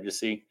Superman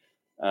Legacy.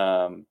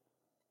 That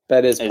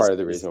is part of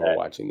the reason we're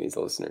watching these,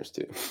 listeners,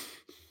 too.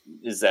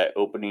 Is that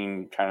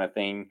opening kind of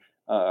thing.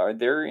 Are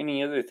there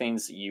any other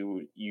things that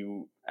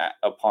you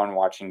upon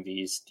watching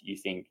these, do you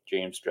think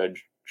James Gunn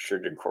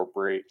should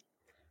incorporate?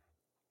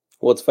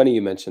 Well, it's funny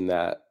you mentioned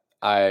that.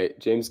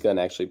 James Gunn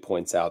actually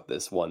points out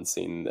this one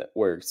scene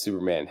where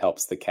Superman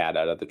helps the cat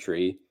out of the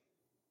tree,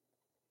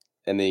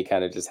 and then he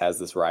kind of just has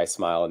this wry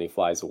smile and he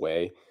flies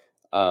away.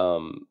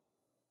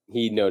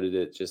 He noted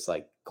it just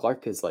like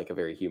Clark is like a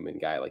very human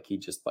guy. Like he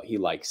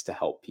likes to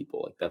help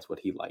people. Like that's what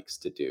he likes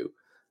to do.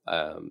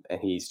 And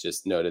he's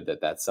just noted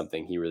that that's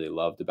something he really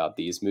loved about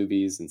these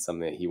movies and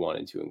something that he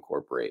wanted to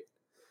incorporate.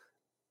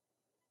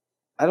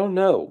 I don't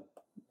know.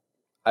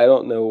 I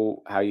don't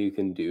know how you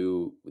can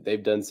do.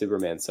 They've done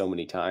Superman so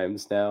many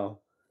times now.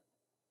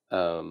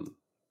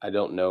 I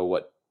don't know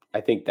what.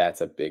 I think that's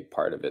a big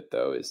part of it,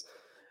 though. Is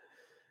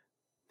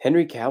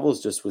Henry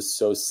Cavill's just was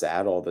so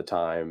sad all the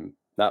time.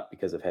 Not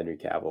because of Henry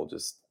Cavill,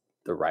 just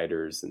the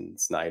writers and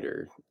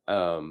Snyder.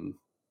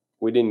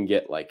 We didn't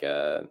get like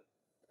a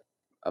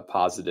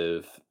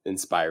positive,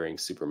 inspiring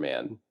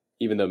Superman,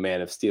 even though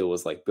Man of Steel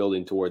was like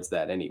building towards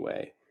that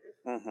anyway.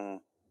 Mm-hmm.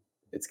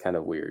 It's kind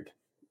of weird.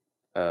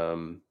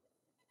 But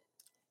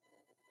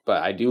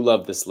I do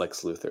love this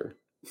Lex Luthor,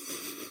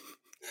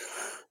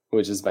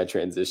 which is my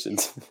transition.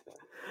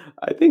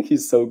 I think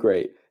he's so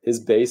great. His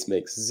base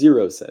makes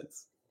zero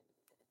sense,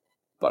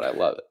 but I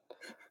love it.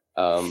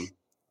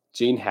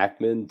 Gene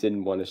Hackman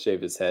didn't want to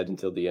shave his head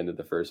until the end of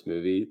the first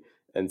movie,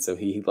 and so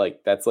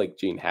that's like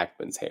Gene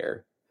Hackman's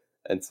hair.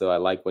 And so I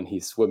like when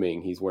he's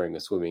swimming, he's wearing a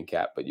swimming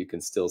cap, but you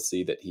can still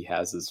see that he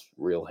has his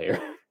real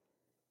hair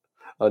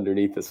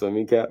underneath the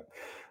swimming cap.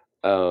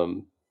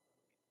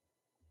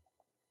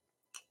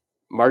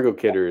 Margot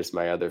Kidder is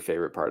my other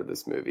favorite part of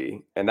this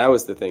movie. And that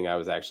was the thing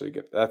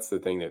that's the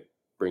thing that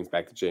brings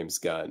back to James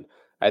Gunn.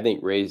 I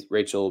think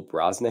Rachel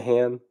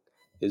Brosnahan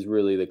is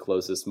really the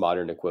closest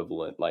modern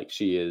equivalent. Like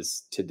she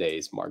is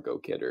today's Margot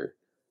Kidder.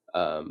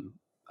 I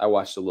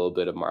watched a little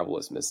bit of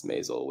Marvelous Miss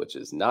Maisel, which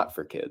is not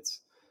for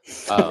kids.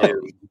 I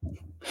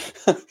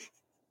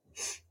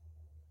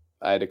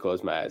had to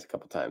close my eyes a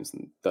couple times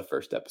in the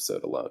first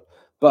episode alone,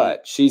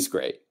 but she's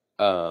great.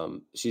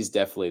 She's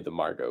definitely the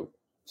Margot.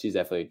 She's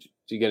going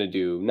to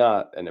do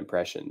not an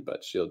impression,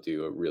 but she'll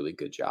do a really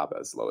good job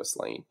as Lois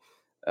Lane.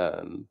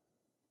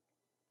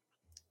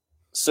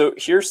 So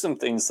here's some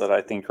things that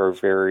I think are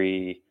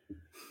very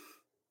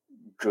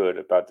good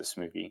about this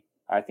movie.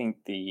 I think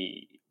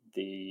the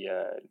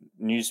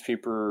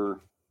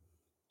newspaper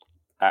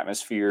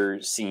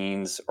atmosphere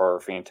scenes are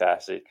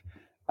fantastic.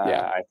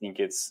 I think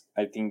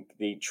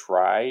they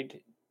tried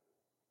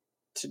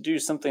to do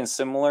something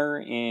similar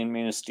in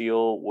Man of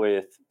Steel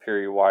with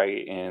Perry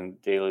White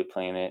and Daily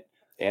Planet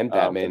and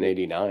Batman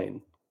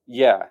 89.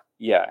 Yeah,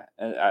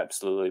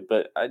 absolutely.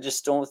 But I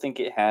just don't think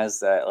it has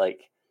that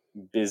like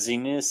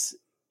busyness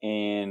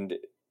and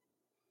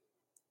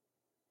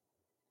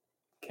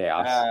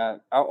chaos.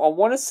 I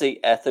want to say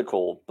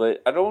ethical,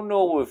 but I don't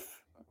know if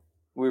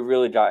we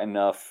really got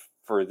enough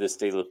for this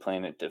Daily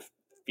Planet to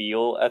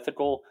feel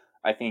ethical.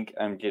 I think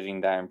I'm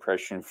getting that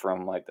impression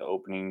from like the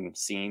opening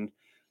scene.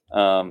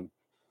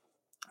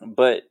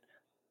 But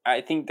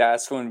I think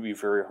that's going to be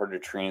very hard to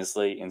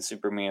translate in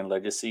Superman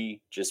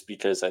Legacy, just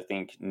because I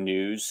think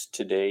news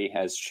today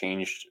has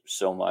changed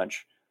so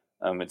much.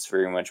 It's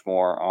very much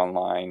more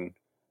online,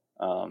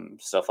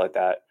 stuff like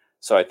that.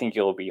 So I think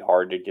it'll be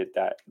hard to get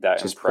that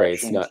just pray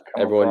it's not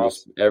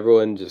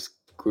everyone just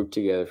group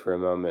together for a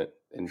moment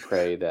and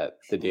pray that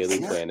the Daily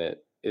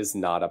Planet is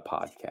not a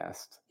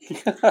podcast.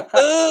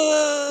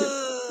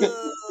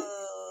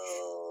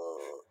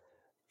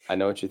 I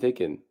know what you're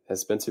thinking.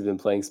 Has Spencer been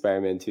playing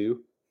Spider-Man 2?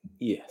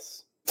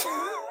 Yes.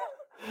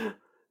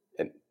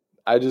 And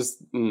I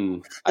just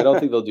I don't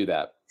think they'll do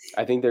that.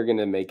 I think they're going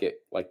to make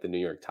it like the New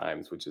York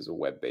Times, which is a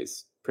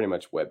pretty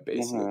much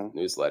web-based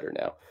newsletter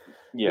now,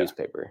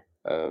 newspaper.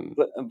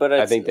 But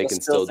I think they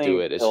can still do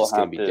it. It's just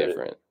going to be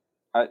different.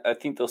 I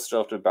think they'll still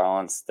have to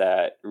balance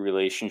that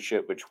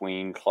relationship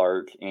between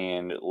Clark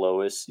and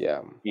Lois.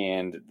 Yeah.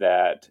 And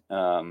that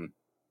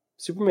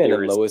Superman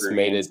and Lois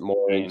made it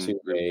more into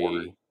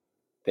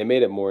they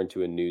made it more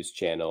into a news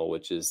channel,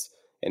 which is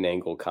an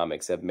angle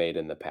comics have made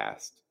in the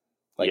past.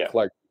 Like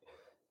Clark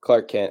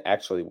Kent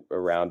actually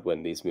around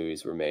when these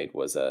movies were made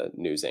was a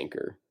news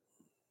anchor.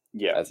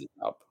 Yeah. As a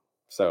job.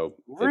 So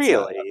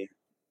really?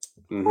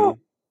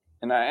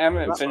 And I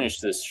haven't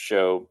finished this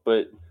show,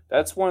 but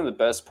that's one of the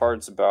best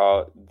parts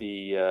about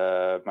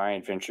the My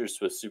Adventures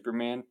with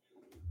Superman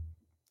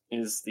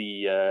is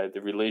the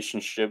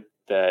relationship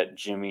that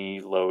Jimmy,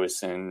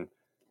 Lois, and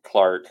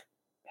Clark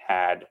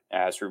had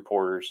as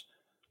reporters.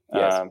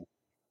 Yes.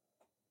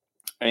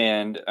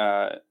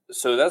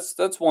 So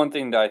that's one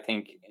thing that I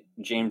think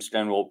James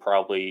Gunn will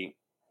probably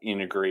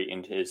integrate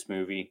into his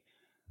movie.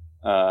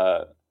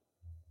 I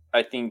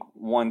think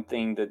one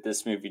thing that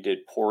this movie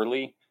did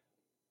poorly,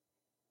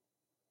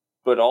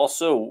 but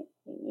also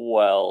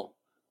well,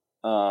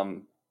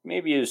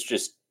 maybe it was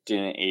just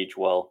didn't age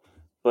well,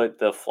 but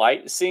the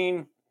flight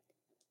scene,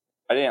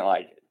 I didn't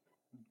like it.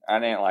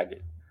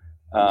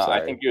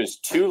 I think it was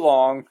too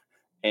long,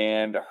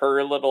 and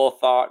her little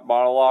thought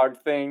monologue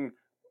thing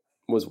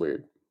was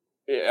weird.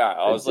 Yeah,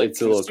 I was like,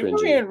 can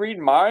Superman read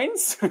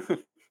minds?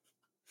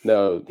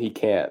 No, he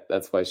can't.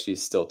 That's why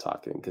she's still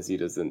talking, because he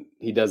doesn't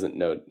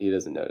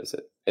notice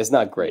it. It's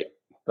not great,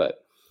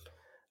 but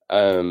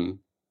I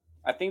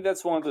think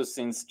that's one of those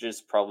things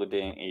just probably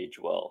didn't age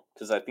well,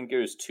 because I think it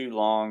was too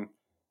long,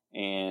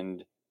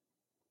 and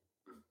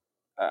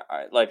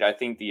I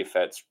think the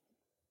effects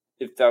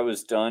if that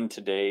was done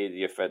today,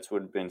 the effects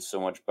would have been so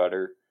much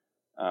better.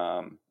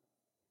 I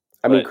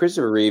mean,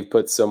 Christopher Reeve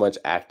puts so much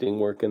acting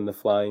work in the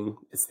flying.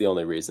 It's the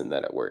only reason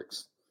that it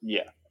works.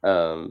 Yeah.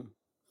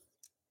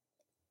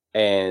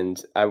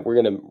 And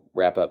we're going to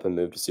wrap up and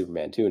move to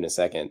Superman 2 in a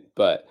second.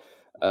 But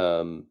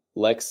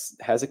Lex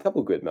has a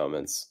couple good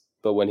moments.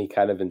 But when he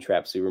kind of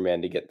entraps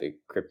Superman to get the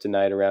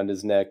kryptonite around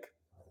his neck,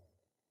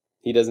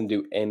 he doesn't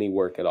do any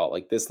work at all.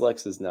 Like, this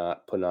Lex is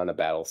not putting on a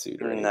battle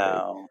suit or anything.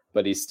 No.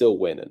 But he's still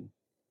winning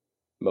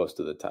most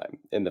of the time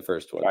in the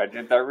first one. I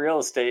did that real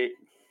estate.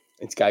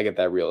 It's got to get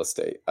that real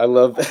estate. I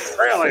love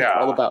Australia.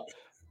 All about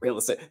real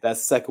estate. That's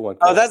the second one.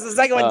 Oh, that's the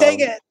second one.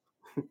 Dang it.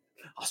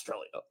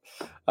 Australia.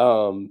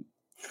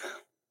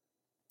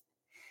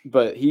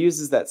 But he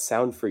uses that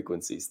sound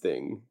frequencies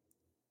thing.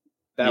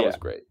 That was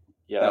great.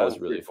 Yeah, that was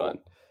really fun.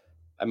 Cool.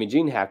 I mean,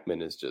 Gene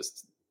Hackman is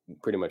just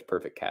pretty much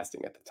perfect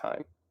casting at the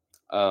time.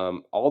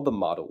 All the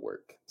model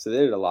work. So they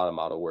did a lot of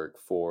model work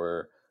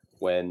for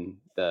when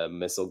the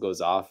missile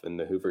goes off in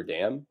the Hoover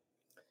Dam.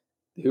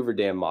 The Hoover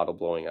Dam model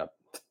blowing up.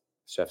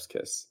 Chef's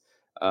kiss.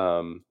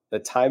 The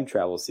time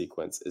travel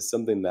sequence is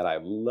something that I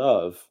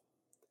love.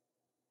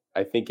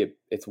 I think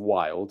it's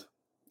wild.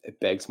 It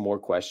begs more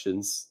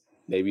questions,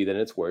 maybe than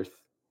it's worth,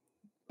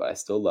 but I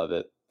still love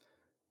it.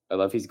 I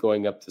love he's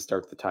going up to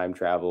start the time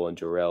travel and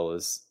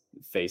Jor-El's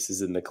face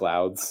is in the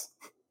clouds.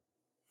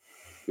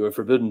 You are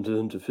forbidden to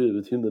interfere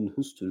with human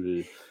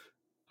history.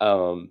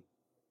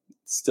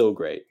 Still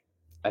great.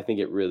 I think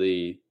it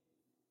really...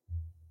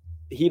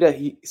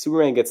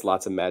 Superman gets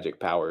lots of magic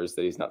powers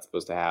that he's not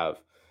supposed to have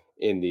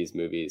in these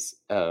movies.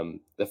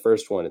 The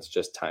first one, it's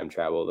just time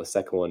travel. The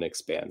second one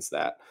expands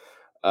that.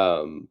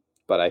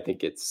 But I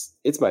think it's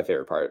my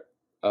favorite part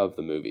of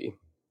the movie.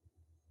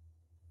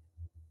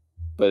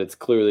 But it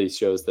clearly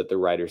shows that the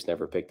writers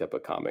never picked up a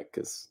comic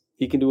because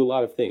he can do a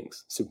lot of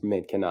things.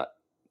 Superman cannot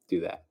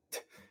do that.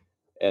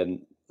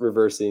 And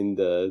reversing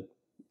the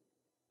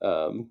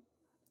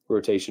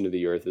rotation of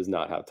the Earth is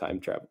not how time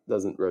travel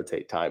doesn't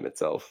rotate time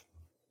itself.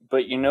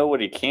 But you know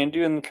what he can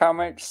do in the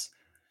comics?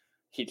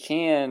 He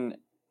can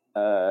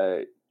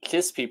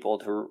kiss people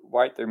to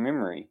wipe their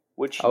memory,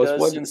 which he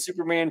does in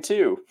Superman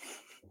 2.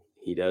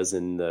 He does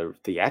in the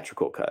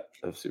theatrical cut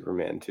of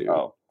Superman 2.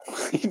 Oh,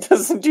 he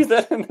doesn't do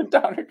that in the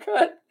Donner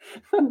cut?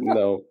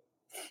 No.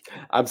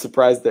 I'm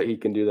surprised that he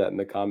can do that in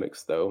the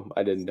comics, though.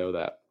 I didn't know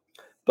that.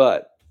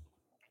 But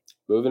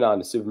moving on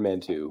to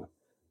Superman 2.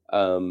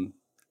 And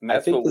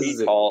that's what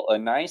we call a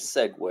nice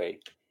segue.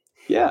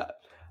 Yeah.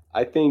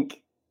 I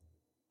think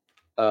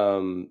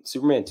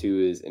Superman 2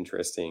 is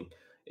interesting.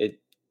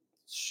 It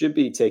should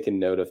be taken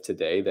note of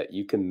today that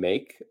you can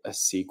make a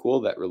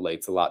sequel that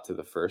relates a lot to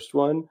the first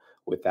one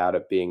without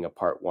it being a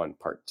part 1,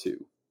 part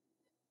 2.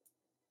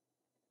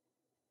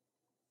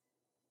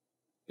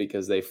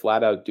 Because they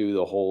flat out do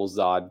the whole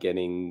Zod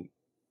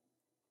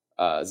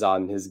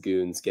and his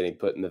goons getting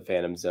put in the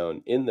Phantom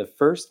Zone in the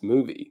first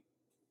movie.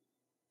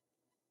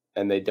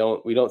 And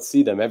we don't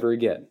see them ever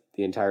again,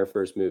 the entire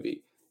first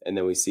movie. And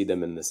then we see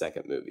them in the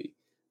second movie.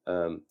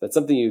 That's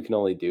something you can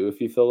only do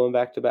if you fill them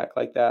back to back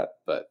like that,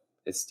 but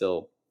it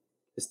still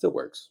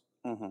works.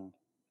 Mm-hmm.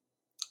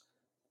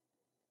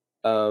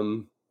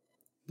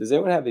 Does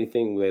anyone have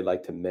anything they'd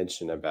like to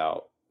mention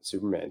about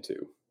Superman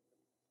 2?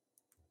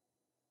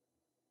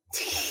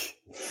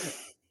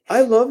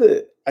 I love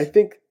it. I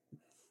think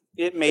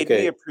it made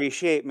me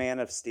appreciate Man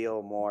of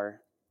Steel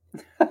more.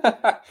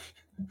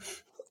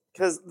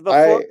 Because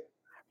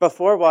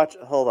before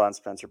watching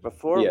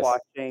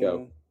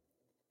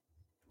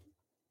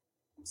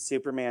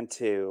Superman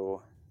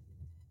 2,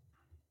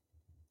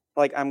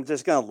 like, I'm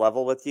just gonna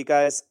level with you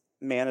guys.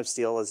 Man of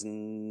Steel is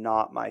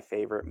not my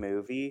favorite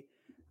movie.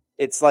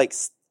 It's like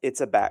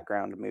it's a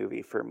background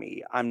movie for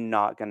me. I'm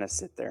not gonna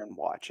sit there and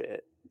watch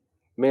it.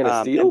 Man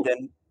of Steel?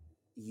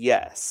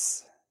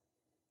 Yes.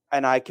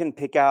 And I can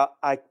pick out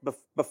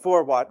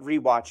before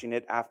rewatching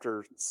it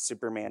after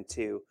Superman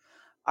 2,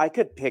 I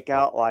could pick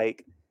out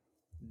like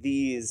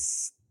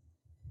these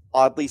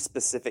oddly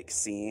specific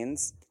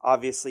scenes.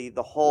 Obviously,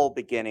 the whole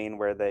beginning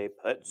where they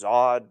put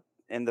Zod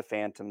in the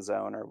Phantom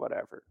Zone or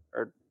whatever,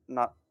 or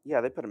not.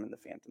 Yeah, they put him in the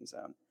Phantom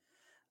Zone.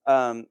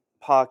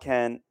 Pa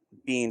Kent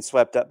being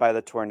swept up by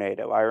the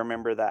tornado. I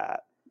remember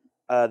that.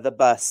 The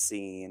bus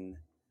scene.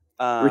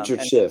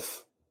 Richard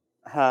Schiff.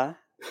 Huh?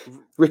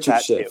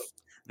 Richard Schiff.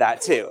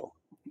 That too.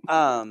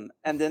 And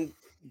then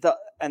the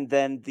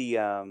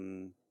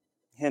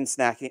him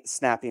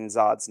snapping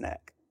Zod's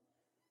neck.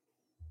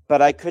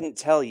 But I couldn't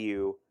tell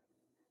you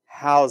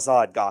how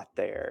Zod got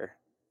there.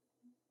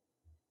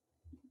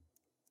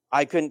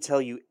 I couldn't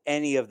tell you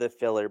any of the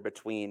filler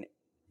between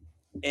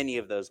any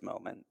of those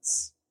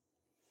moments.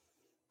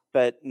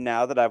 But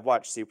now that I've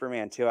watched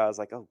Superman 2, I was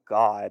like, oh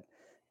God.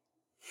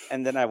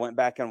 And then I went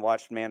back and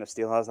watched Man of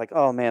Steel. I was like,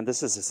 oh man,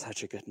 this is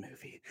such a good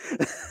movie.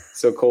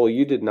 So Cole,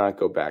 you did not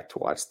go back to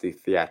watch the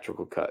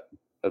theatrical cut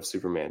of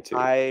Superman 2.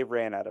 I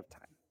ran out of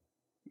time.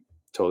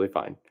 Totally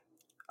fine.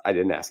 I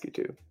didn't ask you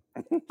to.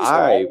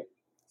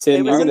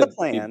 Tim, it was in the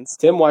plans.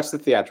 Tim watched the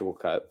theatrical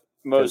cut.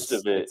 Most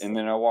of it, and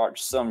then I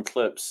watched some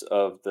clips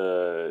of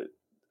the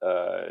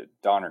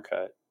Donner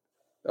cut.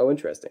 Oh,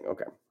 interesting.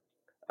 Okay.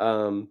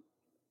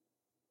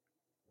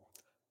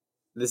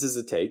 This is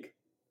a take.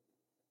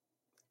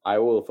 I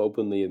will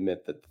openly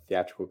admit that the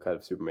theatrical cut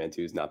of Superman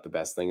 2 is not the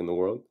best thing in the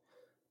world.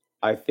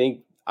 I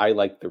think I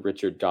like the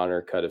Richard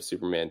Donner cut of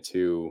Superman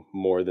 2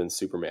 more than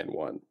Superman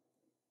 1.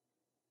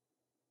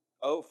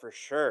 Oh, for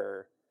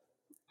sure.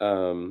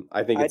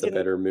 I think it's a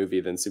better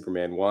movie than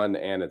Superman 1,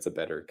 and it's a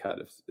better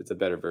it's a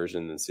better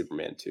version than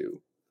Superman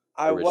 2.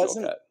 I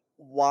wasn't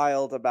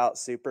wild about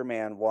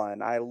Superman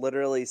 1. I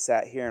literally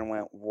sat here and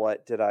went,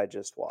 what did I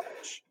just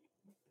watch?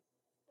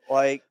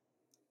 Like,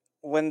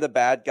 when the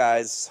bad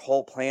guy's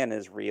whole plan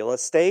is real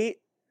estate.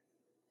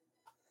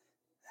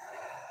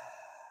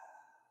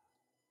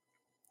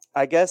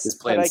 I guess his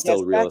plan's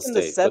still real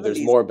estate, but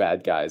there's more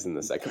bad guys in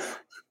the second one.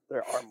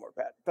 There are more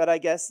bad, but I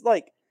guess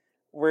like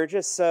we're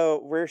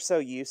so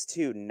used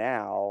to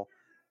now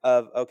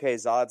of okay,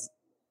 Zod's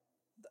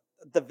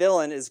the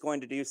villain is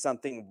going to do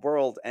something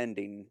world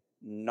ending,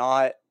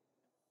 not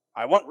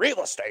I want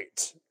real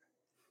estate.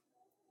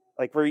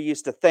 Like we're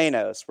used to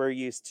Thanos, we're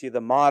used to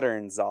the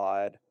modern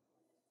Zod.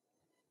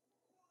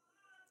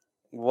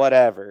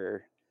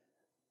 Whatever.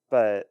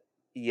 But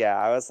yeah,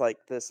 I was like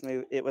this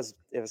movie it was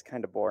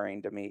kind of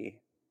boring to me.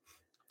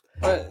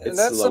 But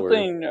that's slower.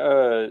 Something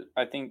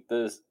I think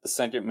the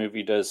second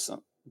movie does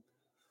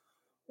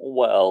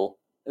well.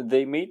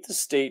 They made the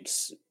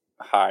stakes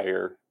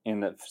higher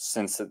in the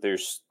sense that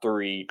there's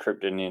 3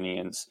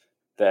 Kryptonians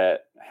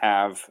that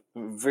have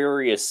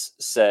various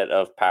set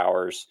of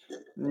powers.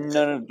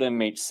 None of them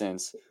make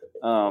sense.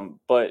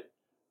 But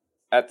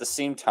at the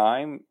same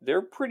time,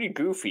 they're pretty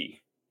goofy.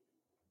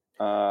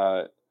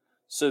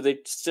 So they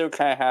still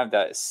kind of have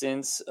that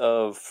sense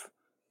of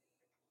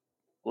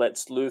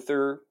Lex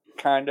Luthor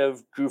kind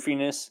of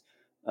goofiness,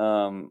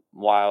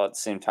 while at the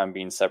same time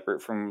being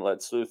separate from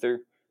Lex Luthor.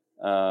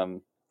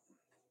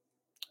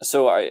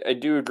 So I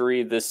do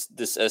agree this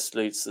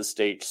escalates the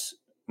stakes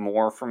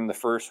more from the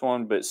first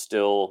one, but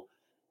still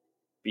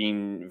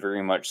being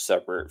very much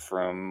separate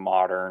from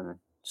modern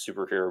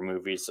superhero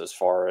movies as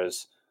far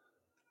as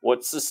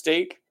what's the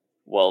stake?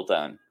 Well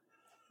done.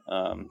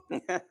 I'm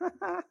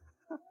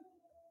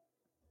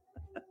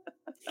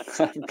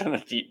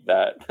gonna keep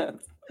that.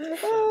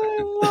 I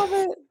love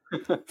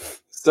it.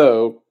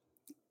 So,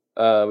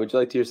 would you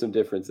like to hear some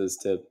differences,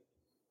 Tip?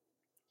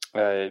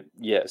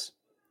 Yes.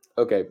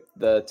 Okay,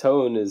 the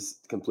tone is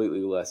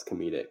completely less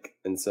comedic,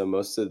 and so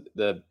most of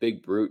the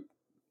big brute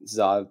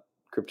Zod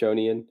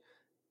Kryptonian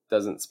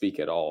doesn't speak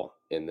at all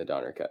in the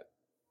Donner cut.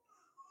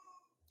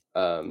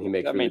 He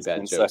makes really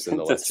bad jokes in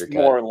the Lester cut.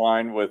 More in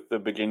line with the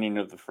beginning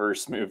of the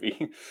first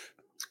movie.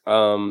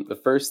 The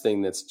first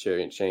thing that's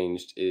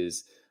changed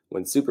is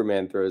when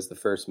Superman throws the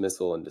first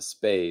missile into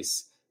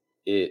space,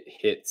 it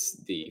hits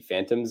the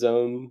Phantom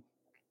Zone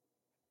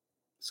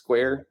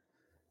square,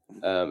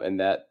 and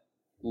that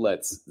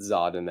lets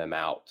Zod and them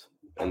out.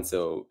 And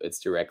so it's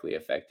directly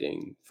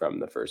affecting from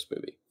the first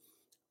movie.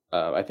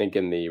 I think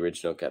in the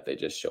original cut, they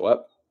just show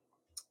up.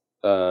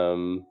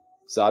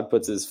 Zod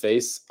puts his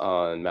face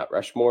on Mount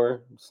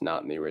Rushmore. It's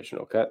not in the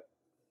original cut.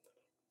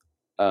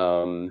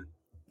 And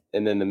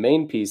then the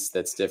main piece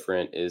that's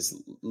different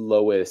is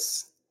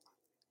Lois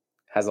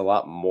has a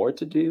lot more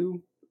to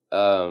do.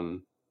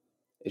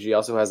 She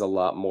also has a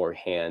lot more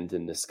hand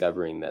in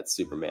discovering that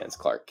Superman's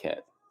Clark Kent.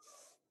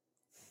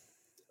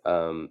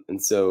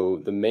 And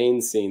so the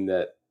main scene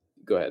that...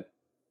 Go ahead.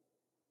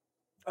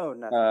 Oh,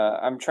 nothing.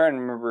 I'm trying to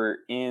remember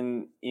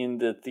in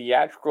the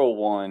theatrical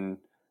one,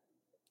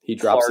 he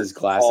drops his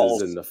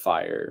glasses in the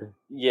fire.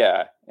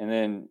 Yeah, and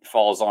then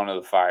falls onto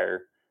the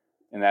fire,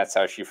 and that's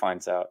how she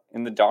finds out.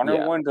 In the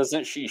Donner one,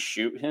 doesn't she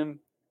shoot him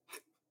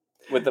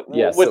with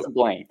the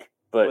blank?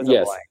 But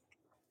yes,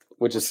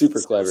 which is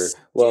super clever.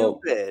 Well,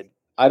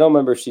 I don't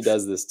remember if she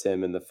does this,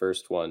 Tim, in the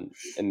first one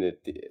in the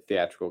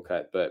theatrical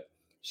cut, but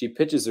she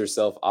pitches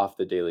herself off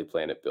the Daily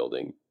Planet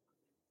building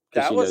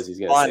because she knows he's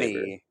going to save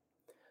her.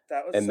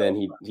 That was and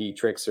then he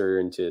tricks her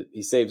into,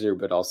 he saves her,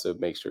 but also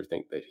makes her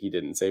think that he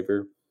didn't save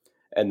her.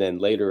 And then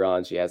later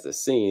on, she has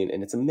this scene,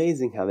 and it's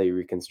amazing how they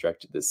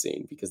reconstructed this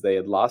scene because they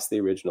had lost the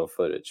original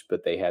footage,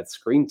 but they had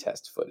screen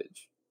test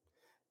footage.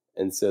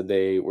 And so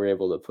they were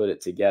able to put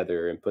it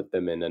together and put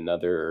them in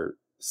another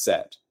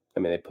set. I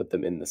mean, they put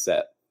them in the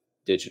set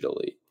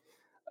digitally.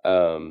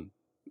 And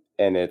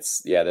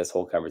it's, this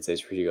whole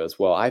conversation where she goes,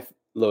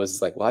 Lois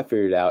is like, I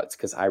figured it out. It's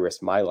because I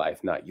risked my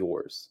life, not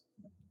yours.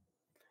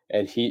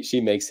 And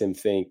she makes him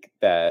think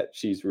that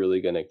she's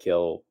really going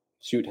to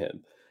shoot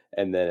him.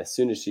 And then as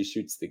soon as she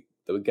shoots the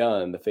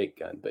gun, the fake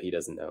gun, but he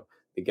doesn't know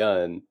the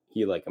gun,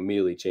 he like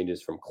immediately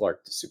changes from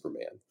Clark to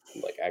Superman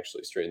and like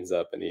actually straightens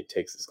up and he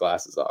takes his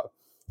glasses off.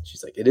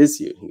 She's like, it is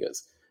you. And he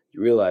goes,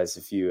 you realize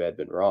if you had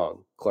been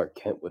wrong, Clark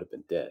Kent would have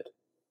been dead.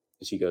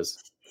 And she goes,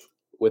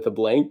 with a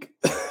blank.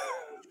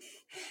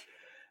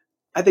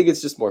 I think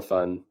it's just more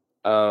fun.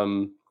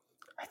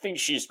 I think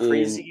she's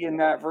crazy in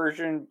that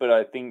version, but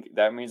I think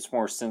that makes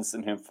more sense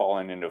than him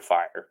falling into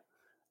fire.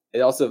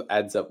 it also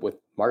adds up with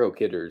Margot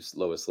Kidder's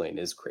Lois Lane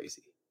is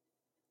crazy.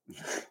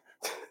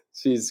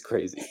 She's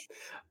crazy.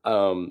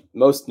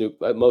 Most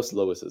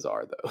Loises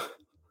are though.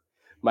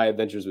 My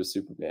Adventures with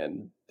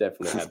Superman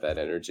definitely had that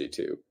energy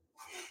too.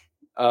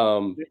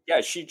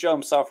 Yeah, she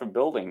jumps off a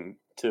building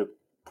to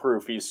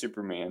prove he's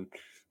Superman.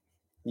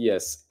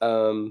 Yes.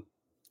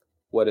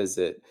 What is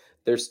it?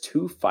 There's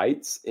 2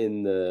 fights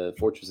in the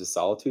Fortress of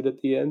Solitude at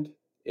the end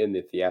in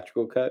the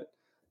theatrical cut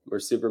where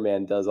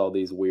Superman does all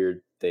these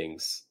weird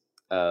things,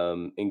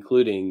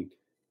 including,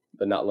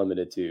 but not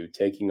limited to,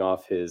 taking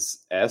off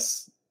his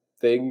S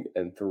thing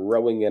and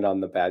throwing it on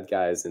the bad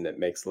guys, and it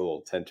makes a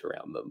little tent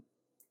around them.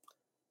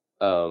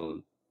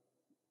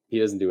 He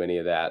doesn't do any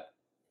of that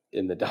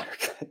in the Donner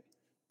cut.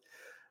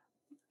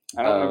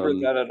 I don't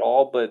remember that at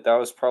all, but that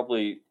was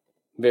probably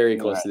very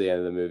close to the end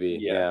of the movie.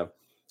 Yeah.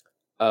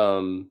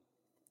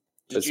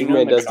 Did you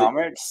know in the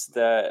comics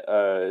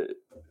that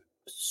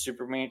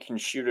Superman can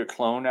shoot a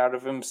clone out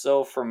of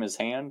himself from his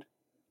hand?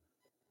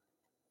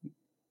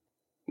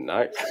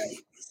 Nice.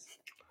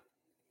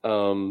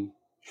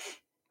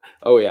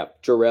 Oh yeah,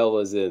 Jor-El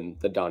is in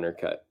the Donner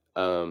cut.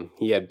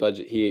 He had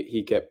budget.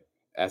 He kept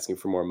asking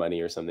for more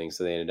money or something,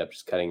 so they ended up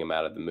just cutting him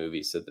out of the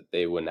movie so that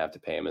they wouldn't have to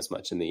pay him as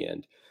much in the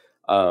end.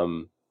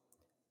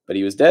 But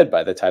he was dead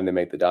by the time they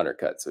made the Donner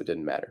cut, so it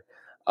didn't matter.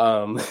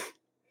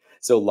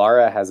 So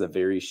Lara has a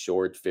very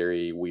short,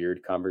 very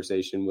weird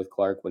conversation with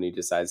Clark when he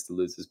decides to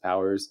lose his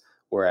powers,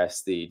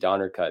 whereas the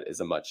Donner cut is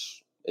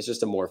it's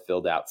just a more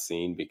filled out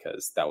scene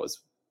because that was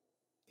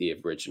the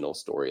original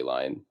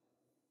storyline.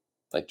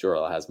 Like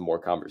Jor-El has more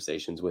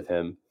conversations with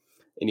him,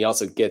 and he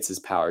also gets his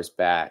powers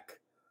back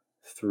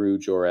through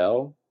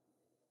Jor-El.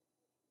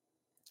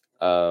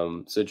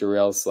 So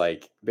Jor-El's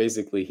like,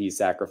 basically he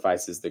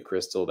sacrifices the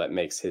crystal that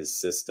makes his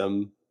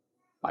system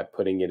by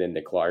putting it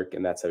into Clark,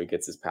 and that's how he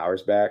gets his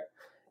powers back.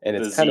 And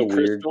it's kind of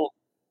weird.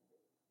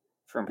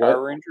 From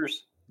Power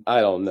Rangers? I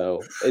don't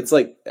know. It's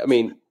like, I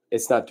mean,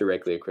 it's not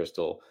directly a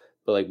crystal,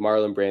 but like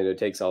Marlon Brando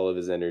takes all of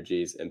his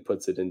energies and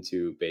puts it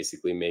into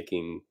basically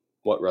making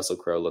what Russell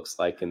Crowe looks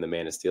like in the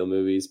Man of Steel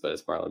movies, but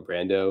it's Marlon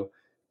Brando.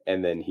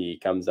 And then he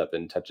comes up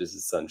and touches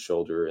his son's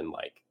shoulder, and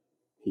like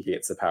he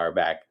gets the power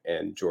back,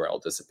 and Jor-El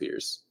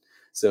disappears.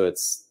 So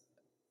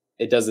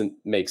it doesn't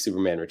make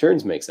Superman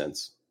Returns make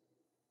sense,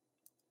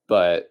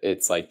 but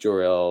it's like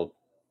Jor-El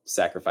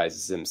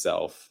sacrifices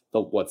himself,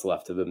 what's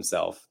left of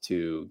himself,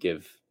 to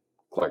give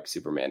Clark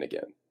Superman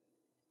again,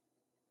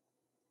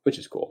 which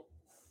is cool.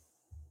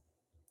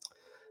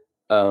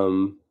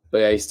 But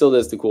yeah, he still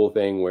does the cool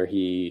thing where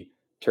he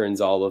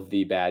turns all of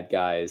the bad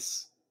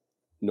guys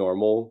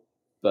normal,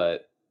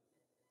 but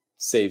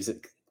saves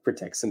it,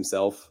 protects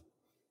himself.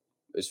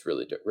 It's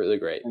really, really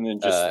great. And then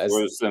just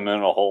throws them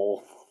in a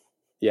hole.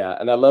 Yeah,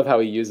 and I love how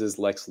he uses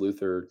Lex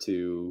Luthor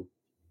to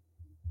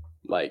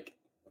like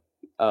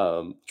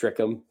trick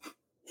him.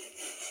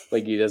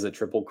 Like he does a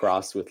triple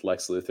cross with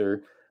Lex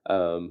Luthor.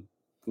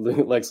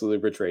 Lex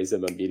Luthor betrays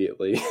him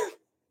immediately,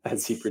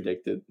 as he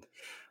predicted.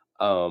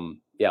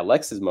 Yeah,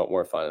 Lex is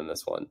more fun in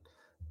this one.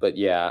 But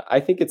yeah,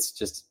 I think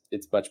it's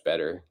much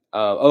better.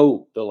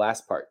 The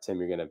last part, Tim,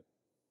 you're going to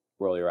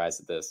roll your eyes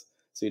at this.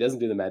 So he doesn't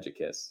do the magic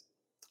kiss.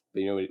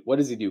 But you know what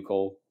does he do,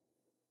 Cole?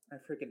 I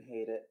freaking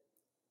hate it.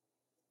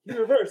 He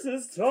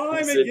reverses time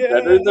Is again. It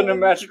better than a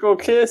magical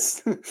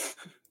kiss?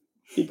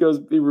 He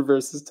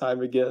reverses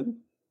time again.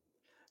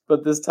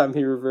 But this time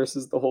he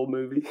reverses the whole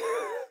movie.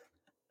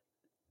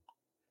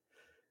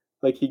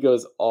 Like he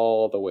goes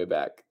all the way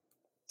back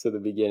to the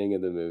beginning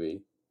of the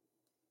movie.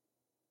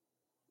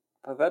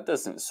 Oh, that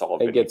doesn't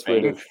solve anything. Gets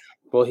rid of.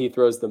 Well, he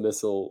throws the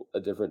missile a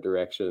different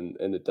direction,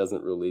 and it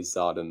doesn't release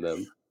Zod in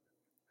them.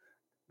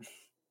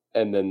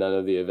 And then none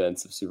of the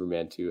events of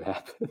Superman 2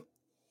 happen.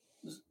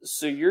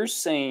 So you're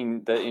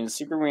saying that in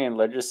Superman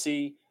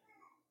Legacy,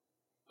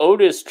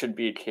 Otis could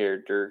be a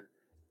character,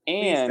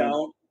 and please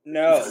don't.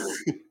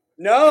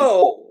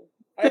 No,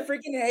 I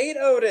freaking hate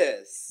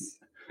Otis.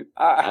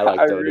 I like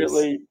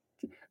Otis.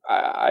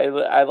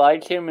 I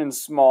like him in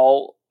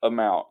small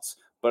amounts,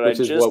 but I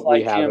just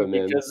like him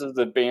because of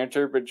the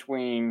banter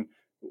between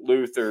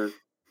Luthor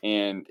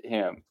and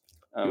him.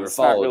 It's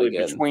not really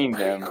between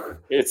them.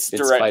 It's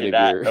directed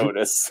at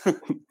Otis.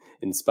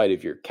 In spite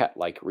of your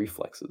cat-like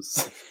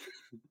reflexes.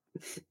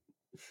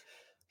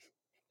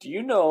 Do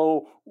you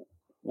know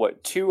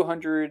what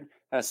 200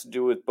 has to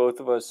do with both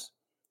of us?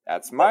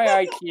 That's my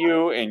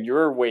IQ and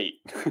your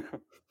weight.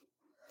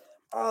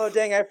 Oh,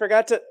 dang, I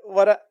forgot to...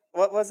 What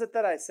was it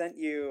that I sent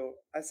you?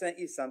 I sent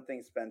you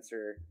something,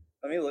 Spencer.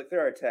 Let me look through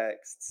our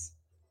texts.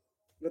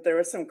 But there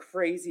was some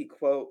crazy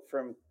quote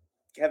from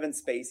Kevin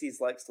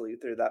Spacey's Lex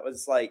Luthor that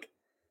was like...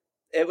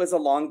 It was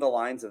along the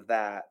lines of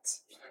that.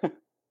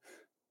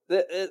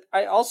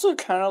 I also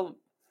kind of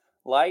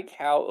like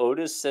how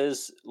Otis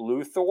says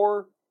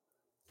Luthor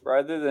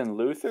rather than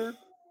Luther.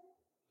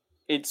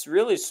 It's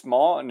really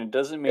small and it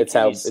doesn't make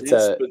any sense.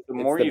 But the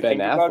more you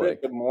think about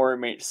it, the more it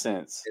makes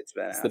sense. It's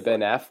the Ben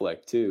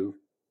Affleck too.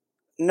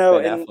 No,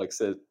 Ben Affleck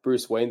says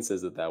Bruce Wayne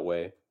says it that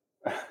way.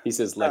 He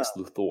says Lex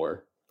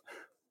Luthor.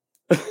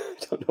 I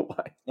don't know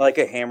why. Like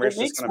a hammer's It just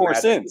makes going to more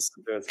magically sense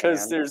come to his because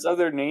hand. there's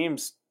other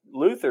names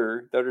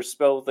Luthor that are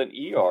spelled with an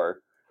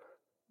ER.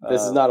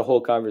 This is not a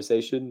whole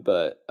conversation,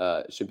 but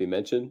it should be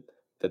mentioned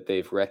that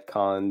they've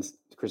retconned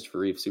Christopher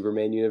Reeve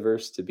Superman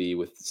universe to be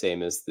with the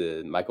same as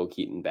the Michael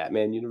Keaton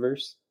Batman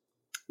universe.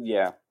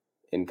 Yeah.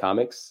 In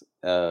comics.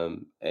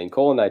 And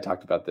Cole and I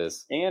talked about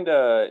this.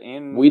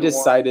 And we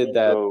decided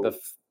that the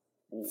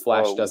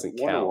Flash doesn't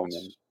Wonder count.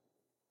 Woman.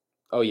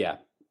 Oh, yeah.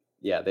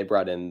 Yeah, they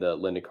brought in the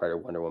Linda Carter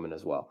Wonder Woman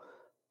as well.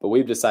 But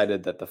we've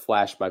decided that the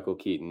Flash Michael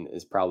Keaton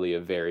is probably a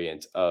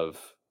variant of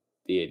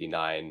the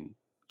 89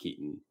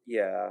 Keaton.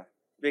 Yeah.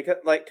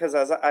 Because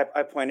as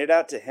I pointed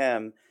out to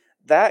him,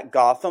 that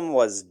Gotham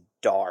was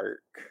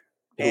dark.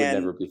 It would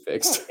never be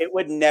fixed. It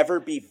would never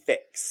be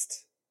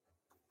fixed.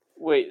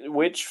 Wait,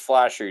 which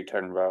Flash are you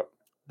talking about?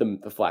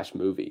 The Flash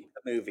movie.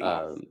 The movie.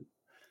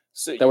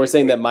 So we're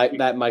saying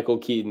that Michael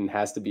Keaton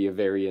has to be a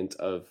variant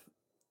of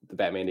the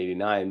Batman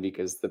 89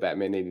 because the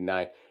Batman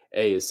 89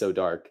 A is so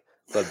dark,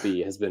 but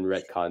B has been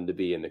retconned to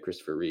be in the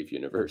Christopher Reeve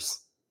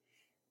universe.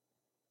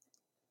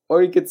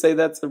 Or you could say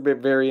that's a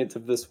variant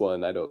of this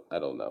one. I don't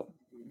know.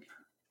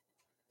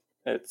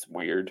 It's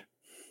weird.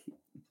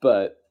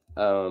 But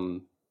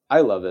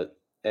I love it.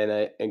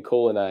 And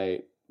Cole and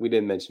I, we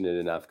didn't mention it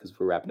enough because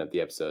we're wrapping up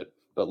the episode.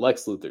 But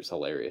Lex Luthor's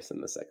hilarious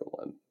in the second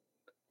one.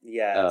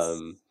 Yes.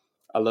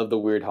 I love the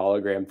weird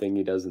hologram thing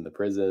he does in the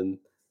prison.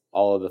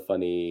 All of the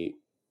funny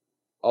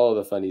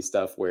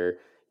stuff where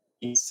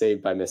he's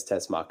saved by Miss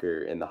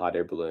Tessmacher in the hot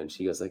air balloon.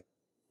 She goes like,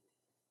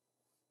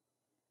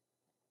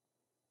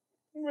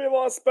 "We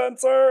lost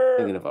Spencer."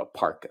 Thinking of a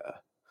parka.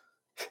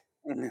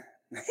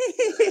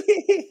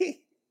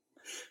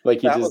 Like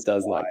he just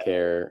does not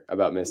care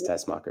about Miss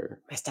Tessmacher.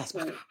 Miss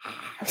Tessmacher.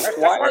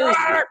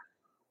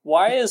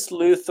 Why is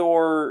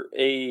Luthor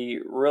a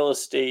real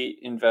estate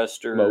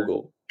investor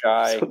mogul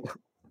guy?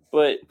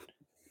 But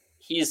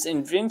he's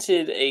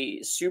invented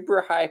a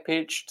super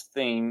high-pitched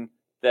thing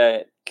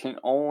that can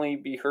only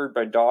be heard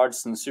by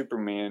dogs and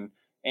Superman,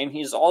 and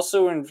he's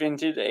also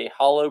invented a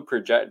hollow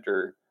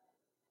projector.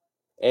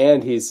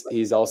 And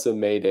he's also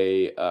made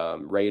a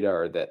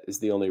radar that is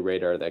the only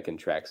radar that can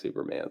track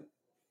Superman.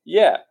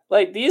 Yeah,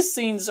 like these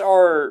things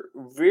are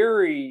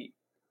very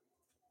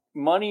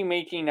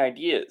money-making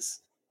ideas.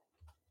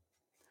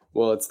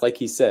 Well, it's like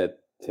he said,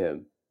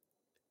 Tim,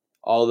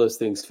 all those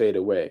things fade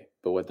away,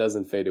 but what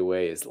doesn't fade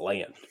away is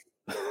land.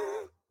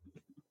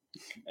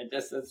 I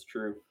guess that's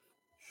true.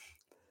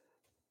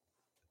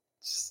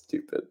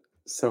 Stupid.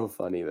 So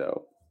funny,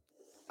 though.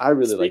 I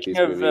really like these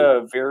movies. Speaking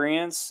of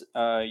variants,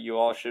 you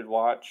all should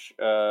watch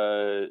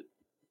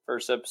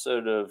first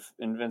episode of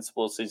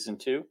Invincible Season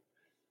 2.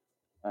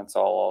 That's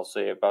all I'll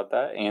say about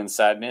that. And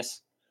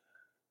Sadness.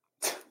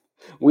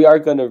 We are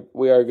gonna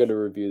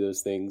review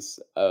those things.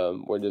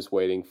 We're just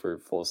waiting for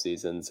full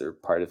seasons or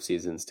part of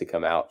seasons to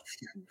come out.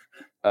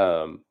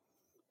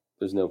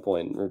 There's no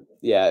point.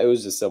 Yeah, it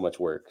was just so much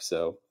work.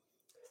 So,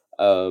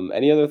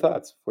 any other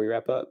thoughts before we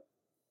wrap up?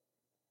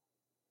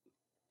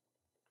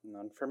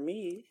 None for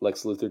me.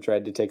 Lex Luthor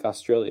tried to take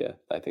Australia.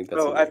 I think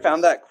that's. I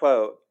found that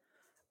quote.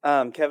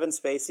 Kevin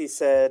Spacey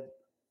said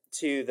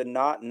to the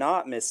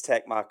not Miss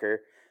Techmacher,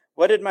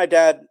 "What did my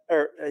dad?"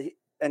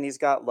 And he's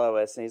got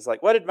Lois, and he's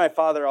like, "What did my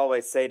father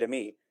always say to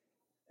me?"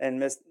 And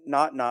Miss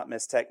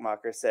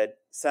Techmacher said,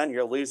 "Son,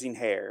 you're losing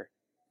hair."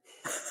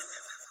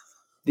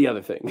 The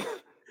other thing.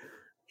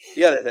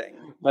 The other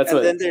thing. That's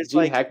what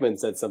Gene Hackman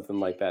said something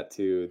like that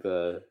too.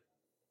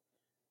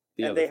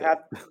 They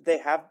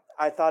have.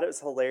 I thought it was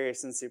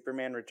hilarious in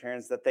Superman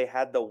Returns that they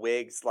had the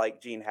wigs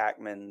like Gene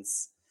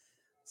Hackman's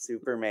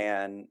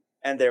Superman,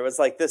 and there was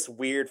like this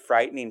weird,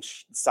 frightening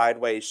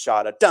sideways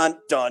shot of dun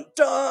dun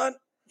dun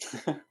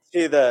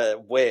to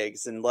the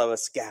wigs, and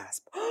Lois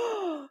gasped.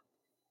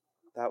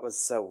 That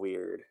was so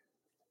weird.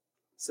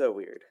 So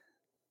weird.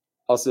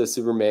 Also,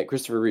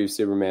 Christopher Reeve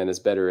Superman is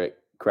better at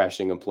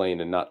crashing a plane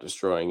and not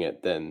destroying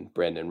it than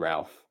Brandon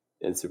Routh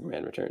in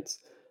Superman Returns.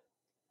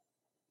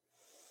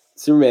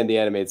 Superman, the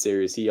animated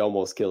series, he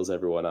almost kills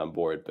everyone on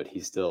board, but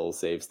he still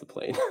saves the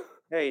plane.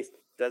 Hey, he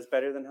does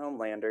better than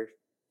Homelander.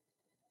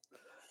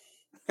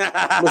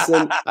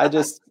 Listen, I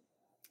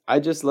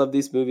just love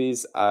these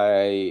movies.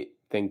 I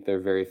think they're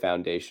very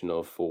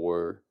foundational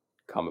for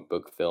comic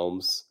book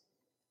films.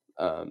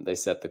 They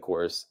set the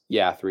course.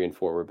 Yeah, 3 and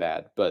 4 were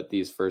bad, but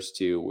these first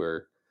 2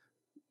 were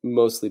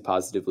mostly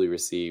positively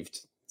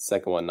received.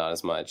 Second one, not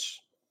as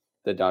much.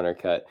 The Donner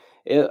cut.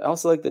 I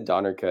also like the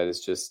Donner cut is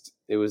just,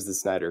 it was the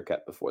Snyder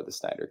cut before the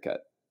Snyder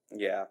cut.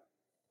 Yeah.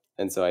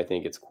 And so I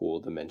think it's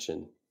cool to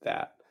mention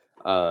that.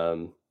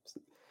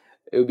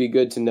 It would be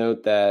good to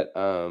note that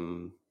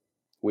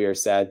we are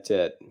sad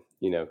that,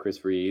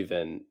 Chris Reeve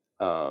and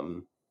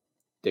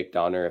Dick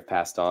Donner have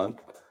passed on.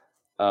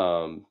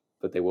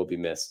 But they will be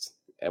missed,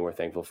 and we're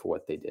thankful for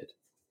what they did.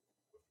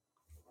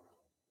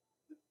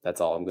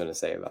 That's all I'm going to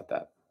say about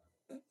that.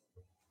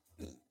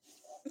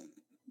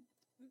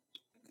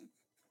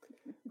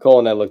 Cole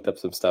and I looked up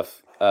some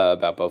stuff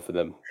about both of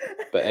them.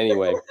 But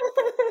anyway,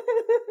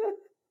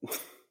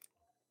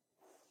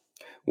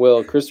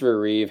 Well, Christopher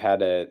Reeve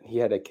had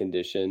a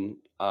condition,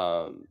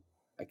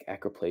 like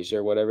acroplasia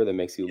or whatever, that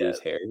makes you lose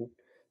hair.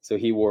 So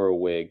he wore a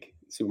wig.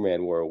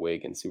 Superman wore a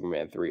wig in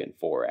Superman 3 and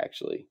 4,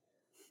 actually.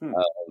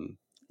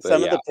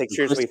 Some of the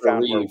pictures we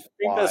found were I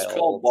think that's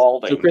called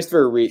wild. So balding.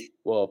 Christopher Reeve,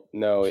 well,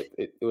 no,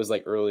 it was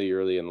like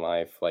early in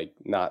life, like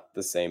not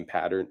the same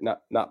pattern,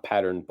 not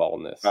pattern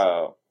baldness.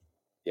 Oh,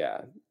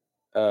 Yeah.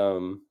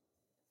 There's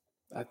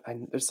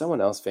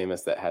someone else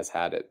famous that has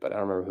had it, but I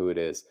don't remember who it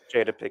is.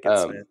 Jada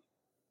Pinkett Smith.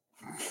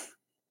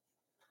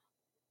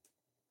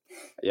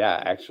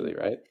 Yeah, actually,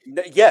 right?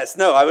 Yes,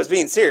 no, I was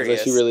being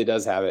serious. So she really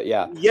does have it,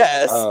 yeah.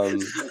 Yes.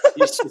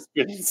 He's just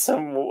getting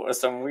some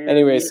weird.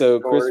 Anyway, so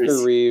stories.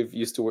 Christopher Reeve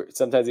used to wear.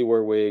 Sometimes he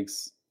wore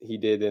wigs. He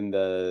did in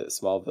the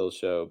Smallville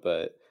show,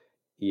 but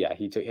yeah,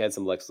 he had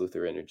some Lex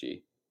Luthor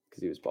energy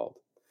because he was bald.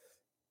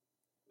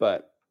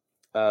 But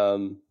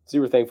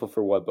super thankful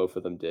for what both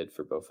of them did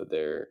for both of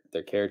their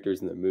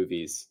characters in their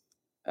movies,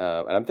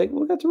 and I'm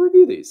thankful we got to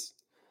review these.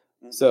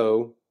 Mm-hmm.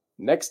 So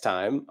next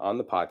time on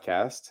the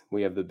podcast,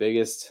 we have the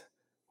biggest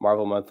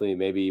Marvel Monthly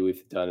maybe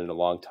we've done in a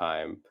long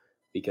time,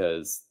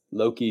 because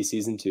Loki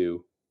season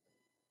 2,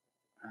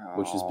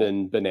 which has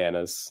been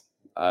bananas.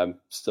 I'm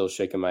still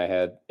shaking my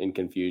head in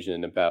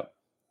confusion about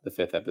the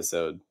 5th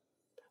episode.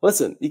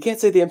 Listen, you can't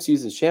say the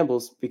MCU's in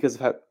shambles because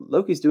of how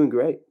Loki's doing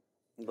great.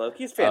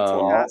 Loki's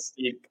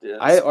fantastic.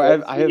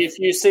 If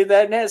you say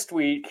that next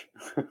week.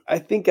 I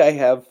think I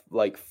have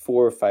like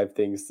 4 or 5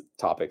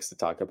 topics to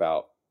talk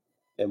about,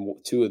 and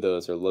 2 of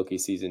those are Loki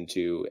season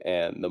 2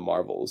 and the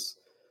Marvels.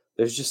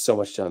 There's just so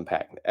much to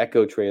unpack. The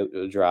Echo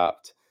trailer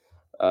dropped.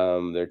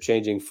 They're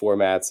changing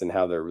formats and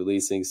how they're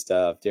releasing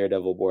stuff.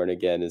 Daredevil Born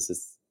Again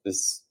is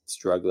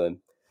struggling.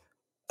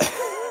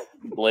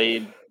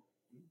 Blade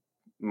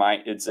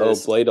might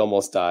exist. Blade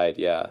almost died.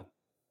 Yeah,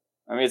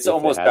 I mean, it's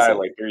almost died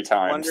like 3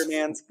 times.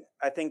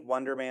 I think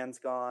Wonder Man's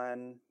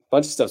gone. A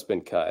bunch of stuff's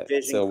been cut.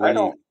 Vision so I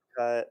don't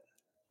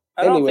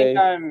think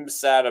I'm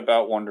sad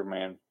about Wonder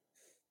Man.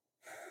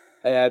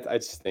 I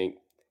just think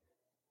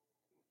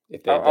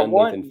if they had done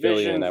Nathan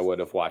Fillion, I would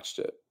have watched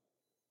it.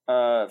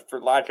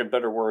 For lack of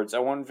better words, I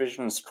want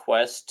Vision's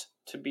quest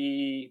to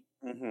be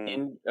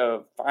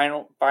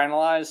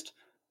finalized,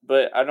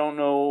 but I don't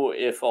know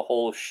if a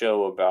whole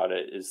show about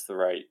it is the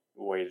right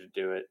way to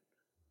do it.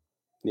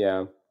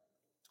 Yeah,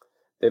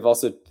 they've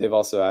also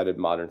added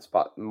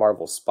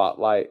Marvel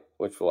Spotlight,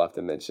 which we'll have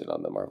to mention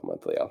on the Marvel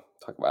Monthly. I'll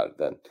talk about it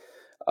then.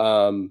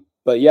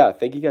 But yeah,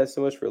 thank you guys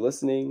so much for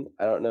listening.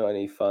 I don't know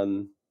any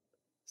fun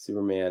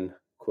Superman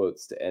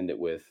quotes to end it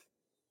with.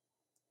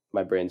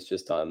 My brain's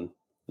just on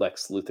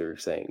Lex Luthor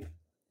saying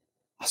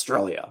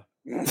Australia,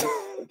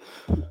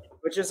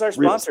 which is our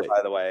sponsor,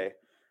 by the way.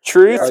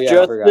 Truth,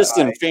 justice,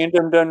 and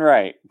fandom done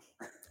right.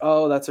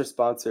 Oh, that's our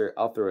sponsor.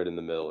 I'll throw it in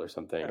the middle or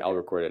something. Okay. I'll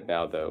record it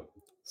now, though.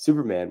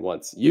 Superman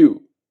wants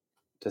you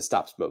to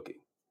stop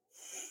smoking.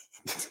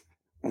 It's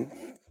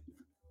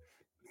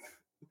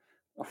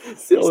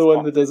the only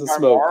one that doesn't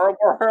smoke.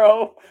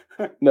 Marlboro.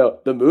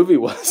 No, the movie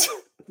was.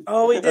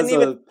 Oh, we didn't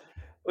even.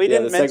 We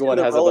didn't mention the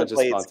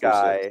rollerblades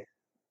guy.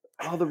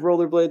 Oh, the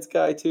rollerblades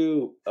guy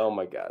too. Oh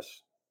my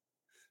gosh,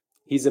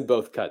 he's in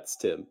both cuts,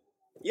 Tim.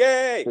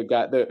 Yay! We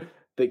got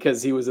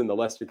because he was in the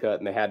Lester cut,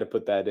 and they had to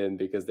put that in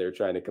because they were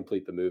trying to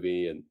complete the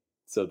movie, and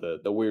so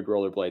the weird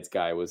rollerblades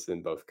guy was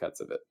in both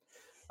cuts of it.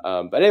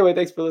 But anyway,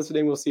 thanks for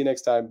listening. We'll see you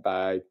next time.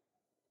 Bye.